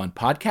Maximum Fun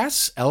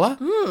podcasts. Ella,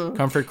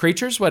 Comfort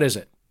Creatures, what is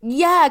it?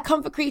 Yeah,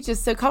 Comfort Creatures.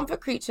 So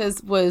Comfort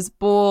Creatures was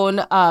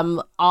born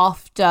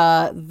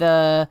after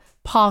the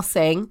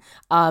passing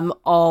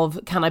of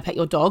Can I Pet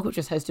Your Dog, which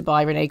was hosted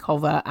by Renee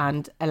Culver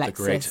and Alexis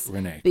The great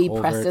Renee B.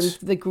 Colbert.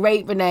 Preston. The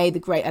great Renee, the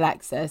great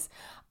Alexis.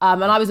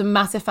 And I was a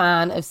massive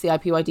fan of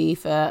CIPYD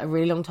for a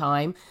really long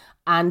time,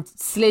 and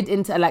slid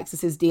into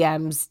Alexis's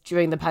DMs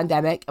during the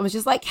pandemic and was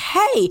just like,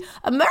 hey,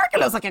 America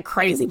looks like a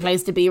crazy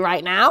place to be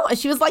right now. And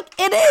she was like,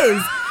 it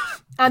is.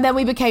 And then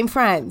we became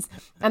friends.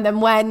 And then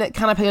when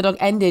Can I Pet Your Dog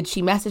ended,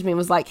 she messaged me and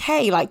was like,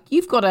 hey, like,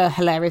 you've got a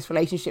hilarious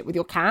relationship with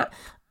your cat.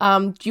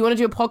 Do you want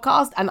to do a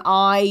podcast? And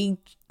I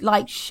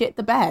like shit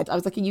the bed. I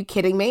was like, are you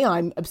kidding me?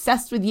 I'm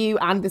obsessed with you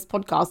and this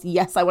podcast.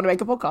 Yes, I want to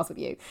make a podcast with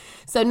you.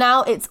 So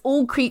now it's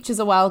all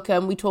creatures are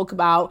welcome. We talk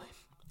about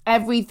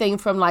everything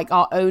from like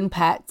our own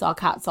pets, our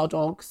cats, our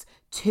dogs,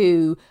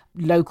 to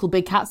local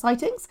big cat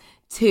sightings,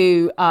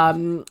 to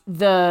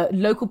the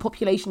local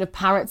population of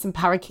parrots and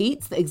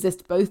parakeets that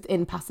exist both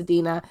in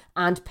Pasadena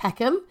and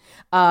Peckham.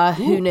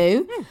 Who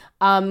knew?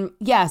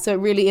 Yeah, so it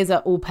really is an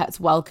all pets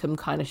welcome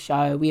kind of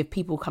show. We have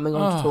people coming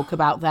on to talk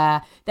about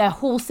their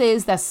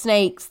horses, their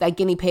snakes, their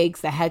guinea pigs,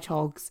 their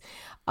hedgehogs.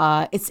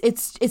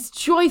 It's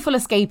joyful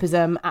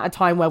escapism at a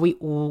time where we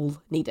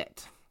all need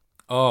it.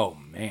 Oh,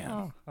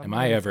 man. Am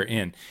I ever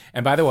in?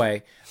 And by the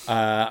way,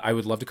 I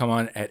would love to come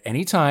on at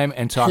any time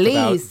and talk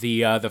about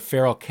the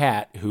feral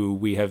cat who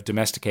we have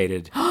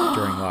domesticated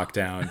during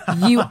lockdown.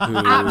 You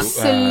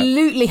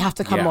absolutely have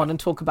to come on and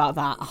talk about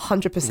that,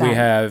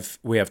 100%.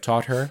 We have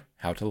taught her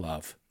how to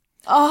love.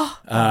 Oh.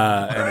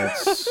 And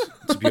it's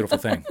a beautiful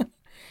thing.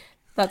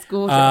 That's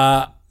gorgeous.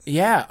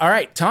 Yeah. All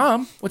right,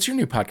 Tom, what's your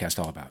new podcast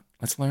all about?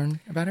 Let's learn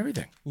about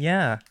everything.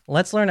 Yeah,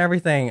 let's learn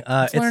everything.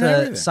 It's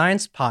a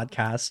science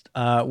podcast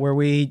where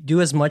we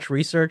do as much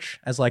research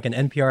as like an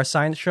NPR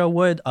science show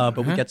would, but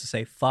we get to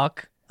say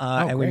fuck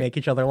and we make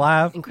each other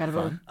laugh.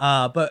 Incredible.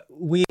 But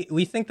we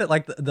think that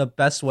like the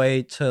best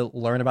way to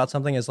learn about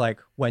something is like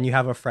when you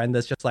have a friend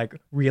that's just like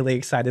really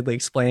excitedly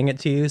explaining it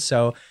to you.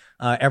 So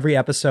every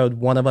episode,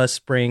 one of us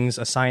brings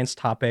a science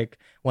topic,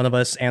 one of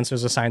us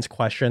answers a science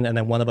question, and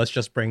then one of us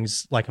just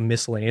brings like a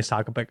miscellaneous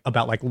topic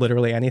about like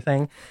literally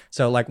anything.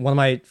 So like one of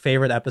my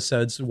favorite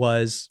episodes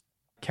was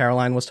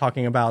Caroline was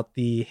talking about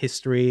the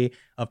history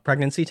of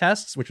pregnancy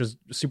tests, which was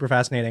super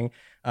fascinating.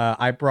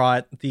 I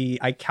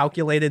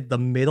calculated the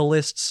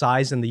middleest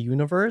size in the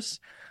universe.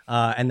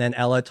 And then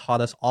Ella taught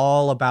us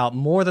all about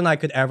more than I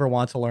could ever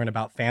want to learn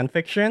about fan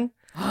fiction.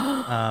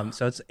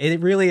 So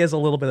it really is a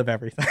little bit of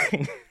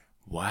everything.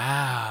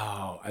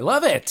 Wow. I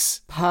love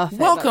it.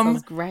 Perfect. Welcome. That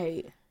sounds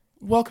great.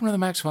 Welcome to the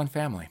Max Fun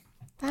family.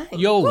 Thanks.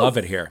 You'll love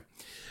it here.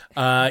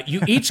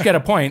 You each get a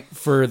point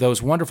for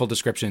those wonderful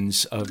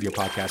descriptions of your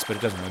podcast, but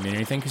it doesn't really mean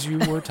anything because you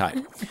were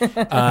tied.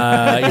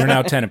 You're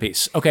now 10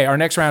 apiece. Okay, our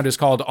next round is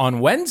called On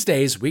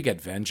Wednesdays, We Get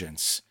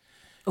Vengeance.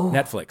 Ooh.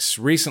 Netflix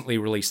recently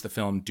released the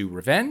film Do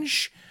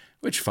Revenge,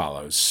 which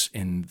follows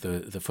in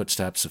the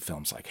footsteps of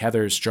films like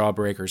Heathers,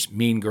 Jawbreakers,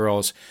 Mean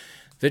Girls,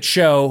 that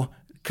show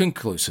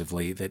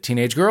conclusively that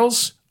teenage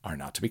girls are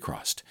not to be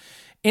crossed.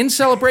 In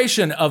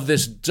celebration of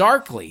this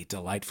darkly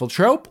delightful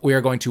trope, we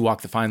are going to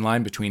walk the fine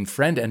line between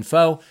friend and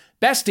foe,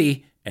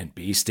 bestie and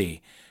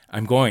beastie.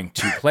 I'm going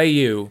to play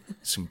you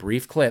some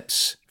brief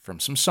clips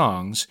from some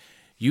songs.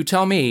 You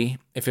tell me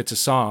if it's a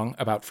song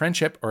about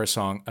friendship or a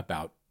song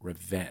about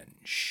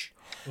revenge.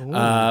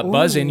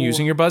 Buzz in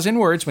using your buzz in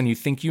words when you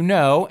think you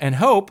know, and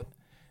hope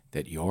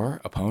that your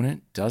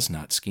opponent does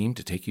not scheme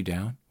to take you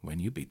down when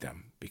you beat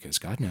them, because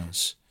God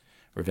knows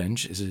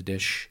revenge is a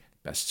dish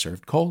best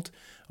served cold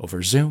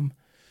over Zoom.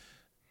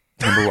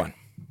 Number one.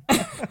 Big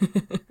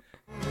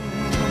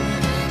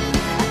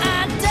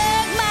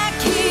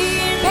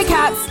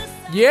Cats.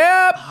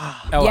 Yep.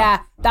 Ella.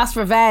 Yeah, that's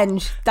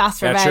revenge.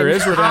 That's revenge. That sure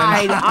is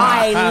revenge.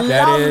 I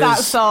love that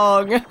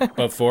song.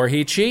 Before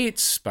He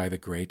Cheats by the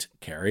great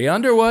Carrie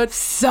Underwood.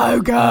 So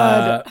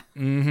good.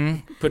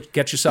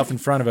 Get yourself in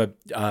front of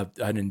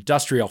an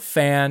industrial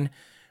fan,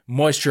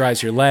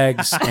 moisturize your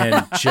legs,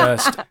 and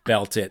just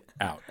belt it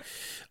out.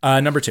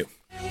 Number two.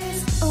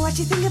 What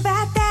you think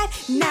about that?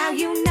 Now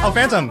you know. Oh,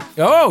 Phantom.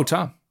 Oh,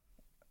 Tom.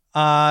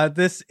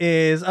 This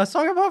is a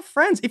song about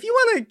friends. If you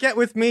want to get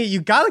with me,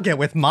 you gotta get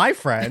with my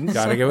friends.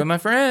 Gotta get with my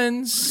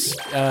friends.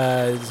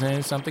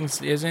 Something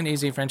isn't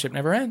easy. Friendship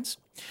never ends.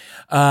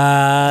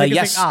 Zig,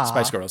 Yes, ah.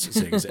 Spice Girls.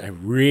 Zig, zig. I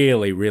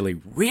really, really,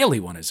 really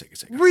want to zig,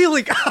 zig.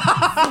 Really?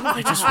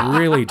 I just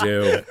really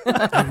do.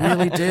 I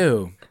really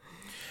do.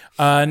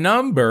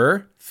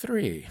 Number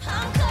 3.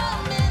 I'm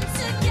coming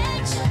to get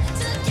you,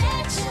 to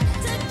get you,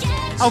 to get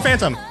you. Oh,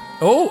 Phantom.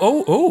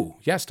 Oh.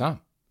 Yes,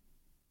 Tom.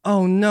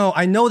 Oh no,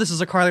 I know this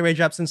is a Carly Rae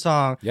Jepsen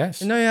song.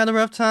 Yes. I know you had a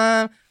rough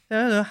time.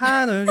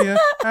 How do you,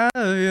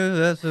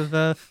 this is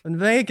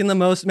making the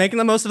most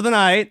of the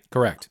night.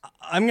 Correct.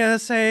 I'm gonna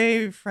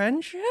say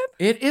friendship.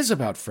 It is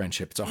about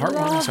friendship. It's a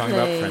heartwarming song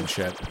about Lovely.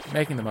 friendship.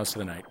 Making the most of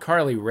the night.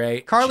 Carly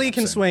Rae. Carly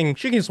can Jepsen. swing.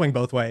 She can swing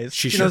both ways.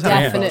 She knows sure how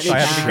to can. do both, so I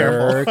have to be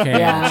Sure careful. can.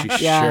 Yeah,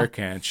 She yeah. sure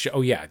can.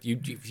 Oh yeah. You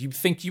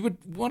think you would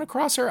want to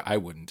cross her? I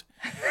wouldn't.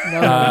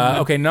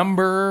 Okay,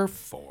 number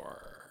 4.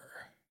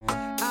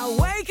 I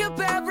wake up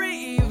every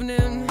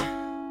evening with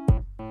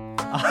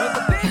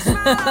a big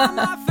smile on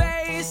my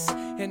face,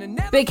 and I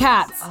never Big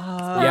Cats.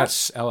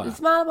 Yes, Ella.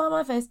 Smile on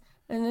my face.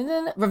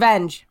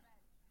 Revenge.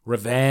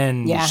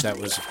 Revenge. Yeah. That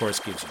was, of course,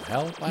 Gives You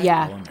Hell. by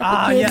Yeah. Ellen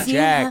Forgives you,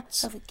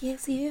 Rejects.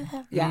 forgives you.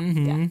 Yeah.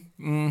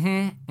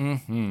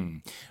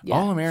 Yeah.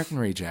 All American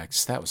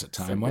Rejects. That was a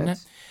time, wasn't it?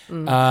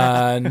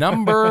 Mm.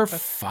 Number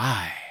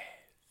 5.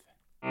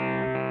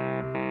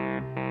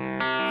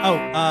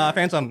 Oh,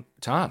 Phantom.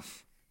 Tom.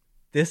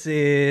 This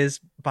is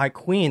by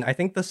Queen. I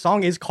think the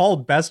song is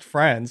called Best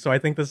Friend, so I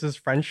think this is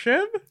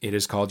friendship. It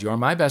is called You're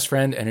My Best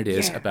Friend, and it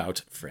is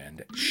about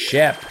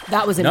friendship.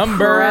 That was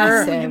Number-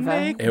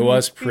 impressive. It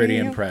was pretty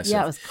impressive.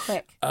 Yeah, it was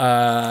quick.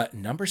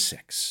 Number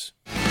 6.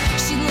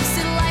 She looks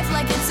at life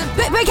like it's a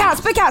Big Cats,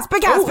 Big Cats,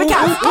 Big Cats, Big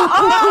Cats.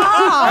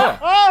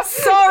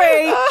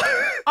 Sorry.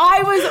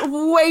 I was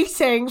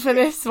waiting for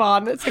this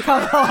one to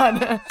come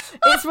on.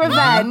 It's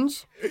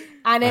Revenge,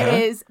 and it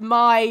is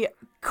my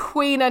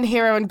queen and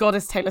hero and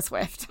goddess Taylor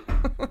Swift.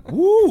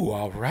 Ooh,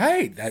 all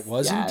right. That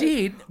was Yeah.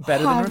 indeed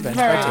better than I'm Revenge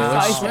very by Taylor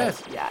excited.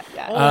 Swift. Yeah.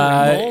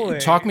 Holy.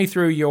 Talk me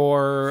through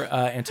your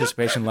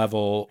anticipation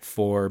level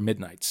for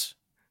Midnights.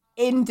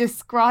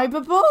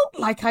 Indescribable.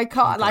 Like I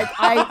can't. Like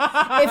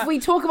if we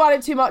talk about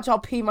it too much, I'll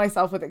pee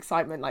myself with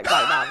excitement. Like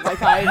right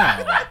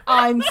now. Like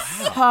I'm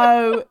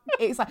so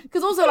excited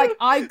because also like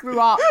I grew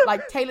up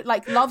like Taylor.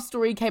 Like Love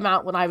Story came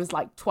out when I was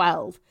like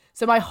 12.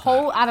 So my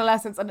whole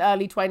adolescence and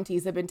early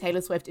 20s have been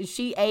Taylor Swift, and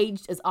she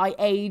aged as I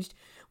aged.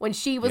 When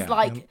she was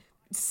like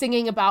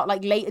singing about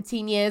like later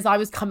teen years, I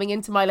was coming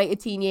into my later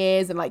teen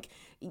years, and like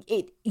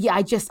it. Yeah,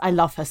 I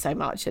love her so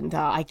much, and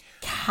I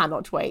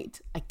cannot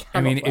wait. I cannot.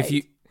 I mean,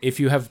 wait. if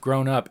you have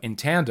grown up in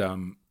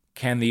tandem,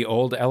 can the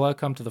old Ella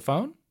come to the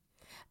phone?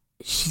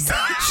 She's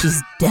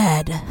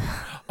dead.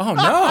 Oh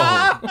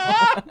no!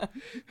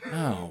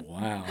 Oh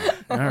wow!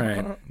 All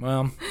right.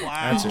 Well,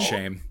 that's a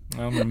shame.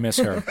 I'm gonna miss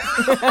her.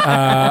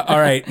 All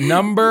right,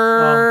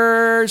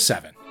 number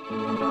 7.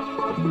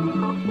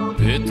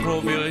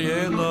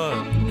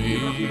 Petroviljela and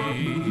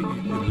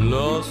me,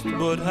 lost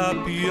but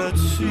happy at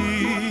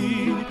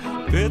sea.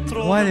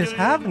 What is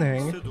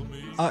happening?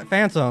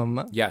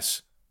 Phantom.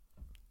 Yes.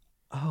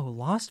 Oh,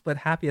 lost but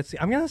happy at sea.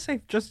 I'm gonna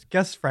say just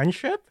guess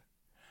friendship.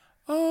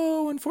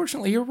 Oh,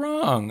 unfortunately, you're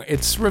wrong.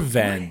 It's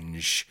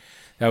Revenge.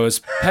 That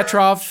was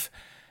Petrov,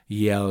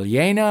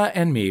 Yelena,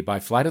 and Me by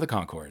Flight of the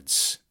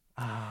Conchords.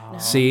 Oh.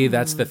 See,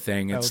 that's the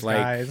thing. It's Those like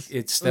guys.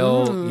 it's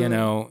still, you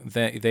know,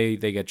 they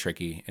get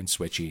tricky and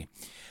switchy.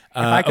 If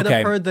I could okay.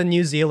 have heard the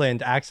New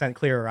Zealand accent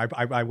clearer,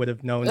 I would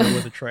have known it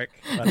was a trick.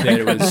 But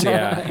It was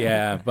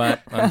yeah,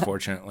 but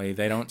unfortunately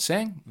they don't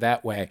sing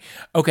that way.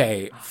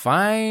 Okay,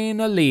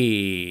 finally,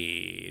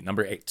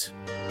 number 8.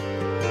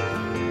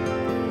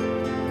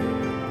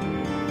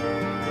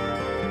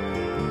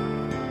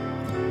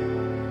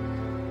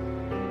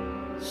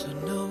 So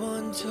no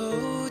one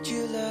told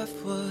you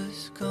life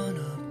was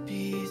gonna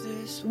be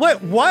this.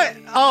 What?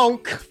 Oh,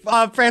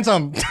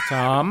 Phantom.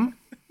 Tom.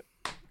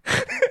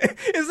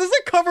 Is this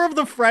a cover of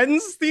the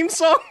Friends theme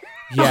song?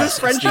 Yes,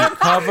 it's the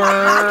cover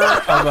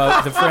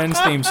of the Friends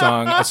theme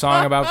song, a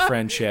song about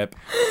friendship,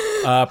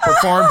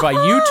 performed by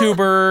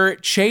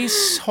YouTuber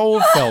Chase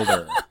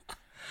Holfelder.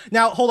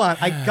 Now, hold on.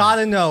 I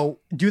gotta know.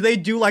 Do they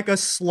do like a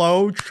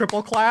slow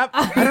triple clap?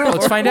 I don't know.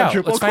 Let's find out.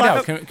 Triple Let's find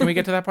out. clap? Can we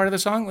get to that part of the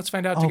song? Let's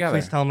find out Oh, together.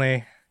 please tell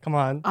me. Come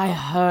on. I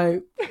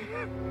hope.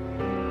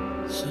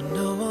 So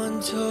no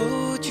one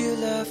told you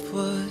life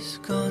was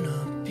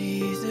gonna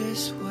be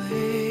this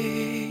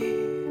way.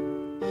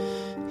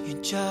 Your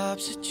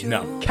job's a joke.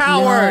 No.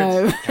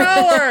 Cowards! No.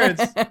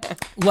 Cowards!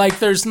 Like,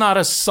 there's not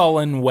a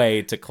sullen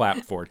way to clap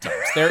 4 times.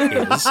 There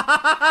is.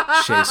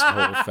 Chase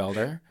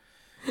Holfelder.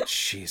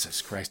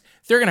 Jesus Christ.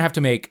 They're going to have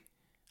to make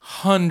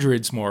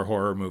hundreds more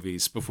horror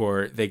movies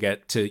before they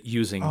get to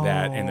using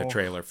that in the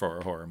trailer for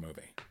a horror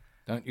movie.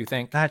 Don't you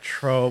think? That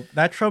trope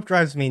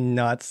drives me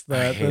nuts.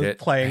 I hate it.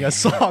 Playing I a hate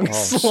song it all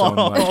slow. so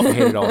much. I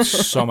hate it all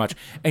so much.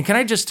 And can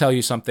I just tell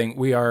you something?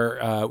 We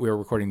are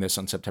recording this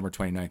on September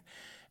 29th.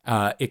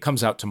 It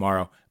comes out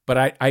tomorrow,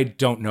 but I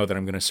don't know that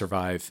I'm going to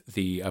survive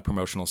the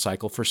promotional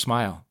cycle for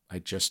Smile. I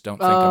just don't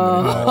think I'm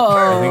going to do it.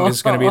 I think this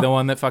is going to be the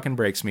one that fucking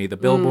breaks me. The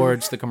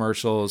billboards, the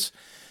commercials.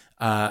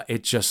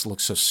 It just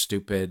looks so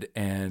stupid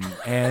and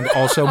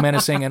also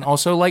menacing and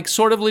also like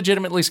sort of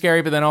legitimately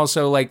scary, but then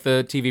also like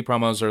the TV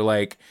promos are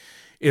like,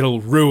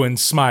 it'll ruin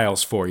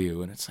smiles for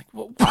you. And it's like,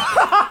 well,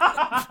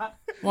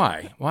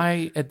 why?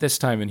 Why at this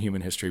time in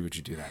human history would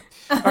you do that?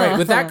 All right,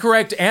 with that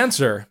correct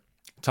answer,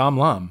 Tom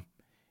Lum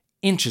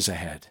inches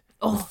ahead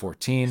with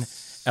 14.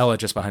 Ella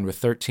just behind with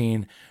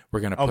 13. We're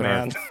going to put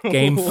our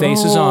game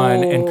faces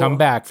on and come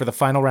back for the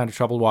final round of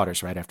Troubled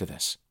Waters right after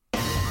this.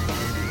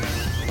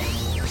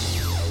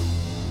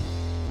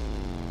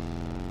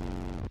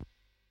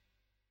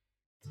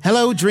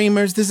 Hello,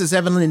 dreamers. This is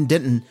Evelyn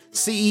Denton,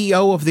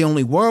 CEO of the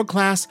only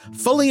world-class,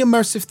 fully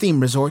immersive theme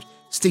resort,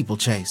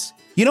 Steeplechase.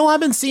 You know, I've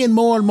been seeing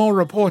more and more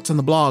reports on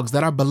the blogs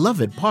that our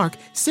beloved park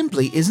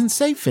simply isn't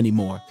safe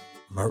anymore.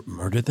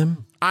 Murder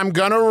them? I'm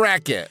gonna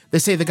wreck it. They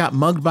say they got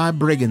mugged by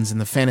brigands in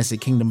the fantasy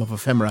kingdom of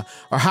ephemera,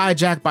 or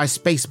hijacked by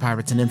space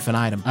pirates in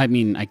infinitum. I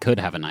mean, I could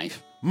have a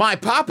knife. My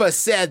papa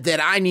said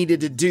that I needed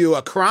to do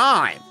a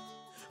crime.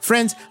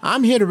 Friends,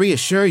 I'm here to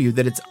reassure you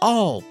that it's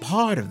all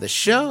part of the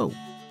show.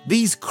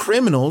 These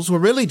criminals were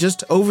really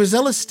just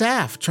overzealous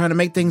staff trying to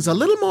make things a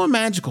little more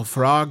magical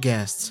for our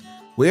guests.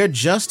 We're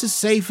just as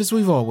safe as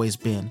we've always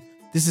been.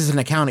 This isn't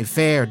a county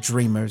fair,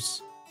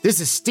 dreamers. This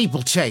is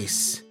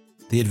Steeplechase.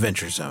 The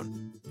Adventure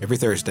Zone, every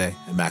Thursday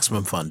at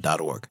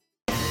MaximumFun.org.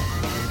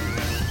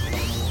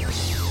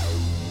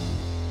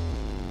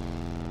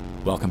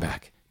 Welcome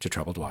back to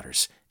Troubled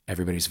Waters.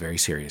 Everybody's very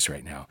serious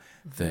right now.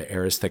 The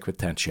air is thick with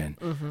tension.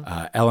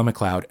 Ella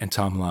McLeod and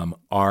Tom Lum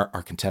are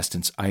our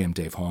contestants. I am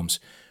Dave Holmes.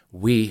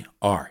 We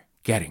are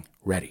getting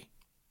ready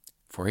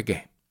for a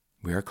game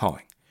we are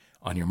calling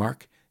On Your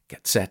Mark,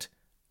 Get Set,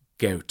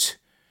 Goat.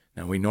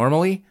 Now, we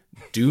normally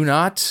do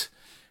not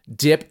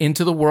dip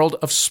into the world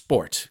of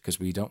sport because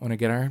we don't want to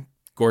get our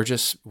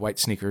gorgeous white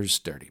sneakers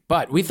dirty.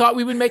 But we thought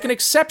we would make an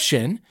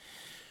exception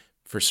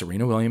for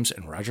Serena Williams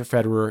and Roger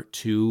Federer,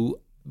 two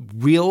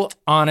real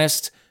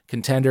honest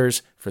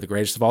contenders for the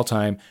greatest of all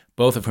time,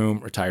 both of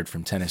whom retired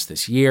from tennis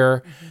this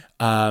year.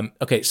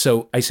 Okay,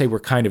 so I say we're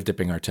kind of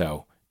dipping our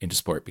toe into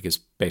sport because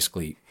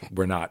basically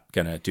we're not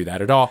going to do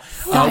that at all.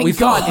 We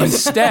thought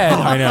instead,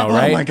 I know,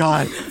 right? Oh my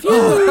God.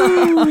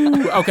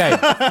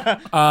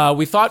 Okay.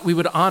 We thought we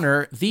would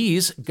honor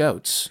these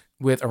goats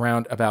with a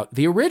round about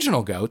the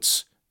original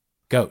goats.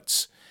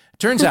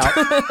 Turns out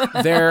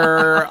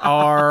there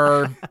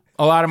are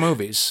a lot of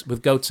movies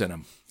with goats in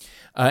them.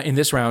 In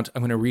this round,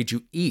 I'm going to read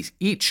you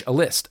each a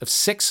list of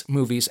 6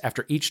 movies.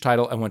 After each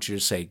title, I want you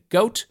to say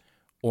goat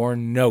or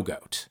no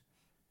goat.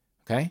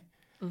 Okay?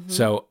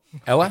 So,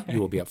 Ella, you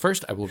will be up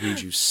first. I will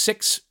read you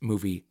 6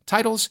 movie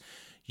titles.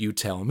 You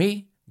tell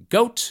me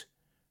goat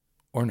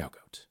or no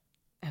goat.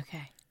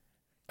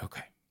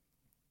 Okay.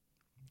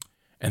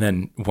 And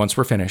then once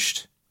we're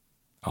finished,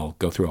 I'll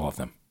go through all of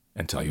them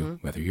and tell you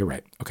whether you're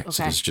right. Okay.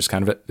 So this is just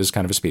kind of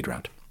a speed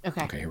round.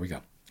 Okay, here we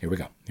go.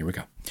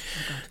 Okay.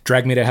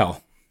 Drag Me to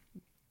Hell.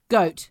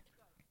 Goat.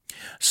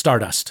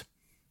 Stardust.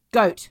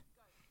 Goat.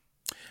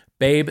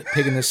 Babe,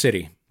 Pig in the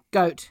City.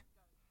 Goat.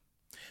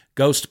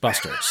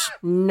 Ghostbusters.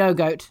 No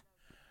goat.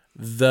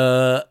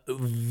 The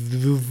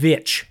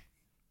Witch.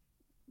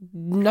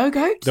 No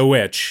goat. The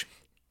Witch.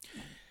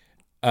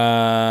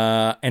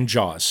 And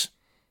Jaws.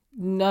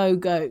 No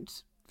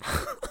goat.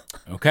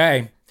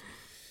 Okay,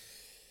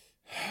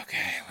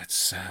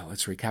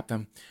 let's recap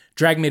them.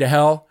 Drag Me to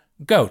Hell.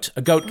 Goat.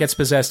 A goat gets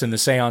possessed in the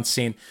seance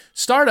scene.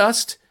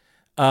 Stardust.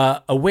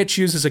 A witch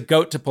uses a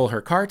goat to pull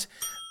her cart.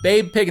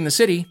 Babe, Pig in the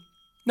City.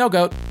 No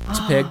goat. It's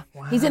a pig.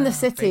 Wow. He's in the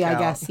city, I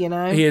guess, you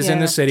know? He is in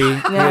the city.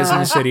 He is in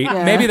the city.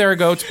 Yeah. Maybe there are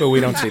goats, but we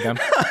don't see them.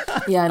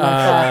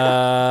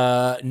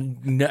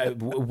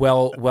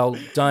 Well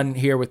done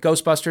here with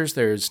Ghostbusters.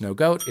 There's no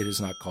goat. It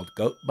is not called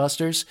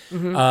Goatbusters.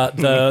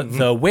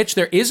 The Witch,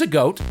 there is a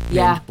goat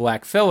named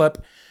Black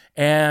Phillip.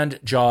 And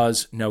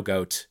Jaws, no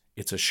goat.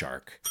 It's a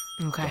shark.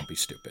 Okay. Don't be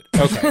stupid.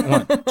 Okay,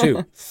 1,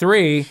 2,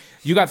 3.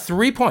 You got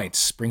 3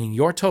 points, bringing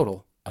your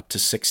total up to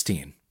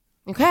 16.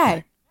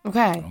 Okay. All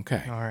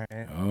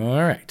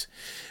right.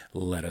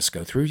 Let us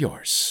go through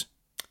yours,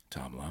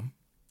 Tom Lum.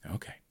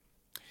 Okay.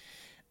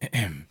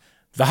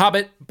 The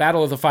Hobbit,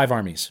 Battle of the Five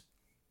Armies.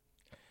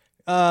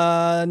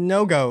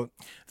 No goat.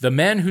 The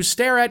Men Who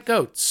Stare at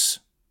Goats.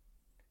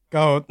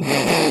 Goat.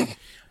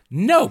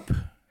 Nope.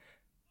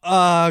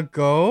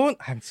 Goat.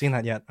 I haven't seen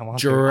that yet. I want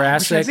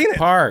Jurassic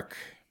Park.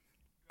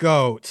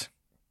 Goat.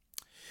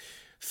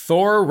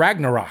 Thor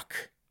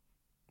Ragnarok.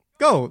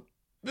 Goat.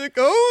 The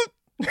goat.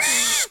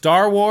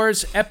 Star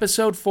Wars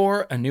Episode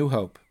 4, A New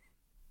Hope.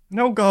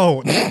 No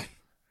goat.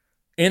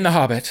 In The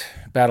Hobbit,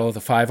 Battle of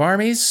the Five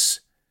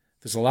Armies,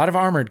 there's a lot of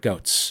armored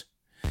goats.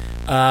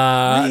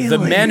 The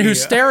Men Who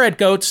Stare at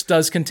Goats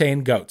does contain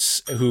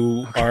goats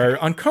who are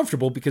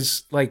uncomfortable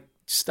because, like,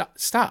 stop.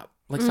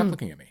 Like, stop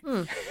looking at me.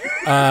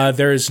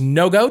 There is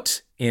no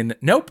goat in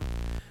Nope.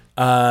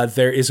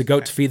 There is a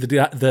goat to feed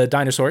the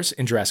dinosaurs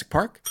in Jurassic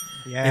Park.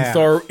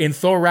 Yeah. In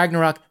Thor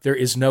Ragnarok, there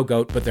is no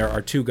goat, but there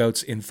are 2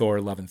 goats in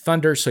Thor Love and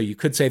Thunder. So you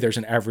could say there's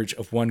an average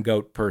of 1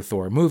 goat per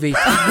Thor movie,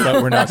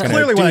 but we're not going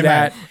to do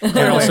that. And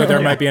also,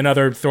 there might be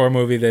another Thor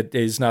movie that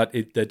is not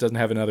that doesn't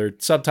have another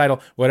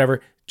subtitle.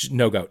 Whatever.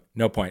 No goat.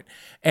 No point.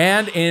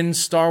 And in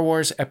Star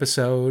Wars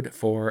Episode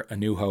 4: A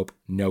New Hope,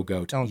 no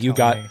goat. You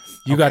got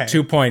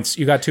 2 points.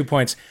 You got 2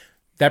 points.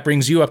 That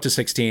brings you up to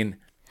 16.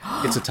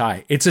 It's a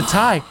tie. It's a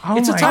tie.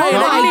 It's a tie. And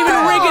I didn't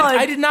even rig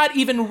it. I did not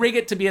even rig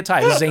it to be a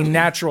tie. This is a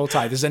natural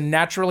tie. This is a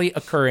naturally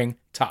occurring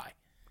tie.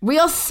 We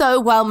are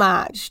so well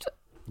matched.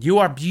 You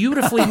are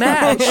beautifully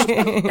matched.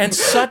 And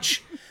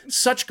such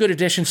good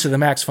additions to the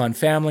Max Fun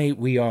family.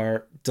 We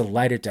are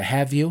delighted to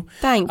have you.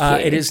 Thank you.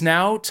 It is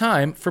now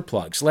time for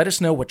plugs. Let us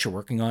know what you're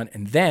working on.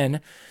 And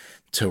then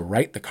to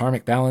right the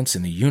karmic balance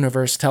in the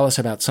universe, tell us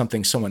about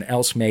something someone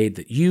else made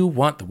that you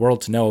want the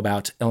world to know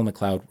about. Ella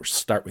McLeod, we'll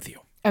start with you.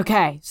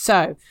 Okay,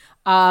 so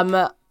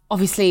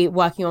obviously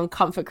working on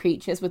Comfort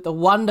Creatures with the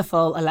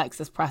wonderful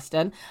Alexis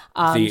Preston.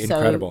 The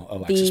incredible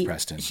Alexis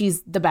Preston.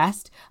 She's the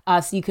best.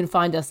 So you can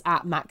find us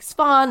at Max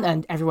Fun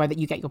and everywhere that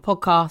you get your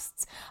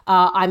podcasts.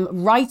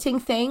 I'm writing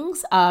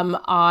things.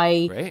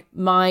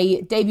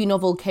 My debut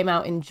novel came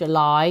out in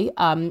July.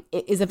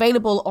 It is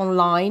available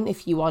online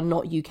if you are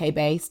not UK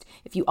based.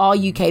 If you are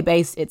UK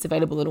based, it's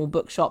available in all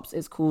bookshops.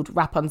 It's called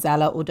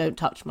Rapunzel or Don't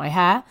Touch My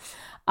Hair.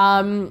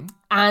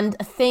 And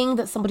a thing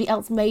that somebody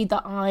else made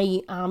that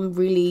I am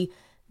really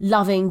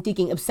loving,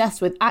 digging,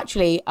 obsessed with.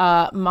 Actually,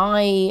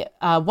 my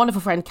wonderful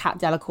friend Kat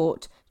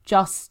Delacourt,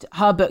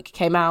 her book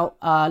came out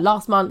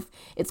last month.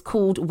 It's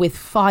called With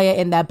Fire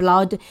in Their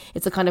Blood.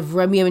 It's a kind of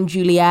Romeo and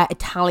Juliet,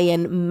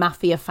 Italian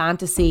mafia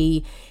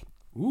fantasy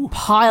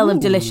pile of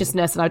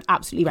deliciousness. And I'd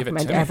absolutely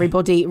recommend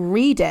everybody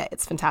read it.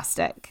 It's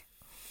fantastic.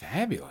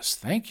 Fabulous.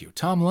 Thank you.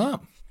 Tom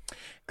Lum.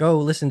 Go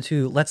listen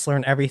to Let's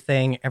Learn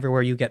Everything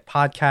everywhere you get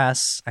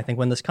podcasts. I think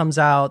when this comes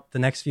out, the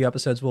next few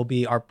episodes will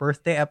be our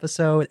birthday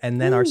episode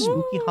and then our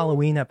spooky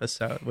Halloween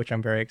episode, which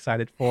I'm very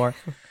excited for.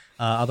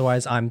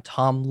 Otherwise, I'm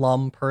Tom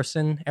Lum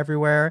Person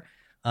everywhere.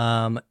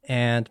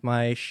 And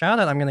my shout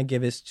out I'm going to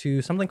give is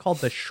to something called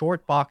the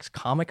Short Box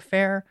Comic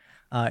Fair.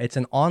 It's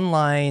an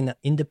online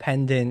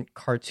independent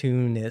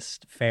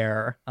cartoonist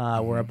fair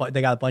where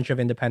they got a bunch of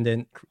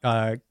independent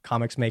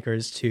comics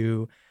makers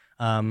to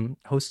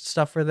host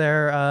stuff for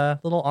their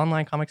little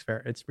online comics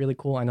fair. It's really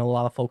cool. I know a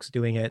lot of folks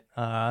doing it.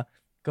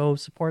 Go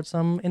support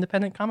some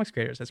independent comics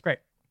creators. It's great.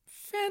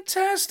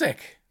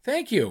 Fantastic.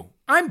 Thank you.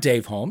 I'm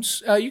Dave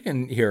Holmes. You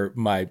can hear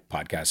my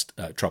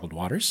podcast, Troubled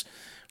Waters,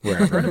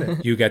 wherever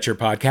you get your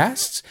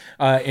podcasts.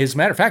 As a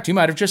matter of fact, you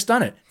might have just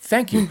done it.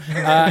 Thank you.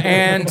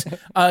 And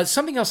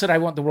something else that I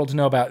want the world to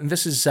know about, and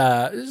this is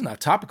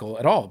not topical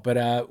at all, but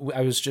I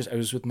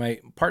was with my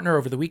partner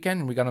over the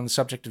weekend, and we got on the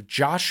subject of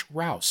Josh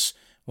Rouse,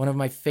 one of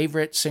my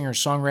favorite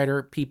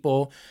singer-songwriter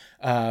people.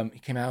 He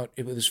came out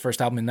with his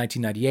first album in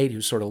 1998. He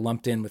was sort of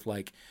lumped in with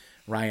like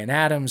Ryan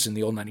Adams and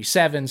the old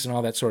 97s and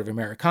all that sort of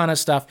Americana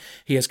stuff.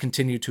 He has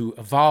continued to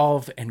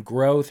evolve and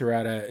grow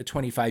throughout a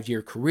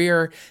 25-year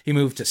career. He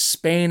moved to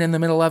Spain in the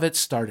middle of it,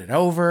 started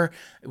over,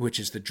 which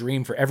is the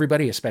dream for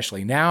everybody,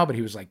 especially now, but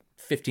he was like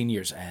 15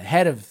 years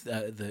ahead of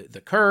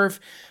the curve.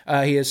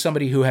 He is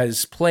somebody who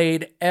has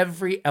played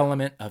every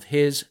element of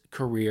his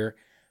career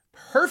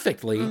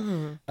perfectly,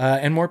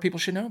 and more people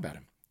should know about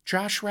him.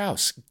 Josh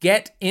Rouse,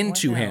 get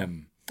into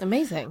him.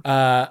 Amazing.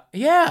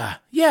 Yeah.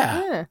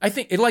 I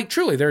think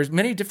truly, there's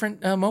many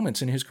different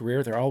moments in his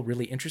career. They're all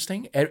really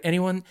interesting.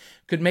 Anyone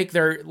could make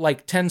their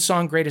 10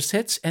 song greatest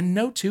hits, and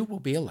no two will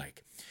be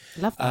alike.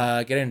 Love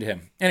that. Get into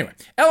him. Anyway,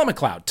 Ella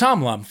McLeod,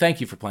 Tom Lum, thank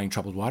you for playing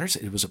Troubled Waters.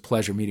 It was a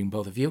pleasure meeting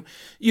both of you.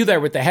 You there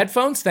with the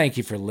headphones, thank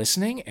you for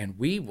listening, and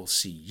we will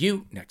see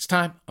you next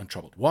time on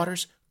Troubled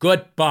Waters.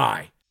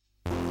 Goodbye.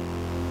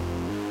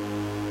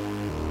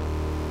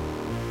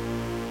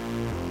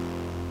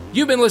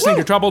 You've been listening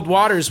to Troubled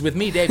Waters with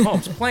me, Dave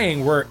Holmes.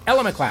 Playing were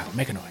Ella McLeod,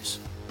 make a noise.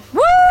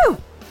 Woo!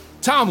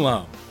 Tom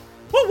Lum.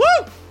 Woo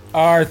woo!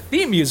 Our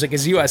theme music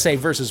is USA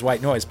vs.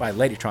 White Noise by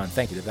Ladytron.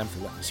 Thank you to them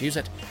for letting us use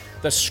it.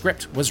 The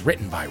script was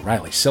written by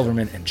Riley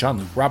Silverman and John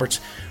Luke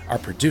Roberts. Our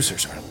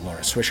producers are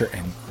Laura Swisher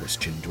and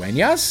Christian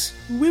Duenas.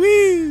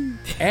 Woo-woo!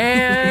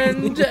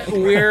 And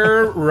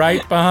we're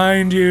right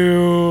behind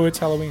you. It's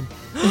Halloween.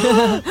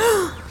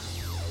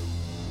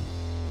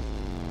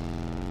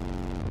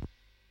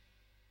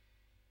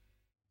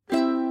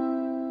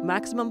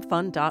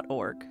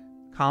 MaximumFun.org.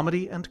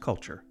 Comedy and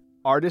culture.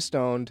 Artist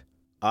owned.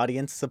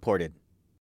 Audience supported.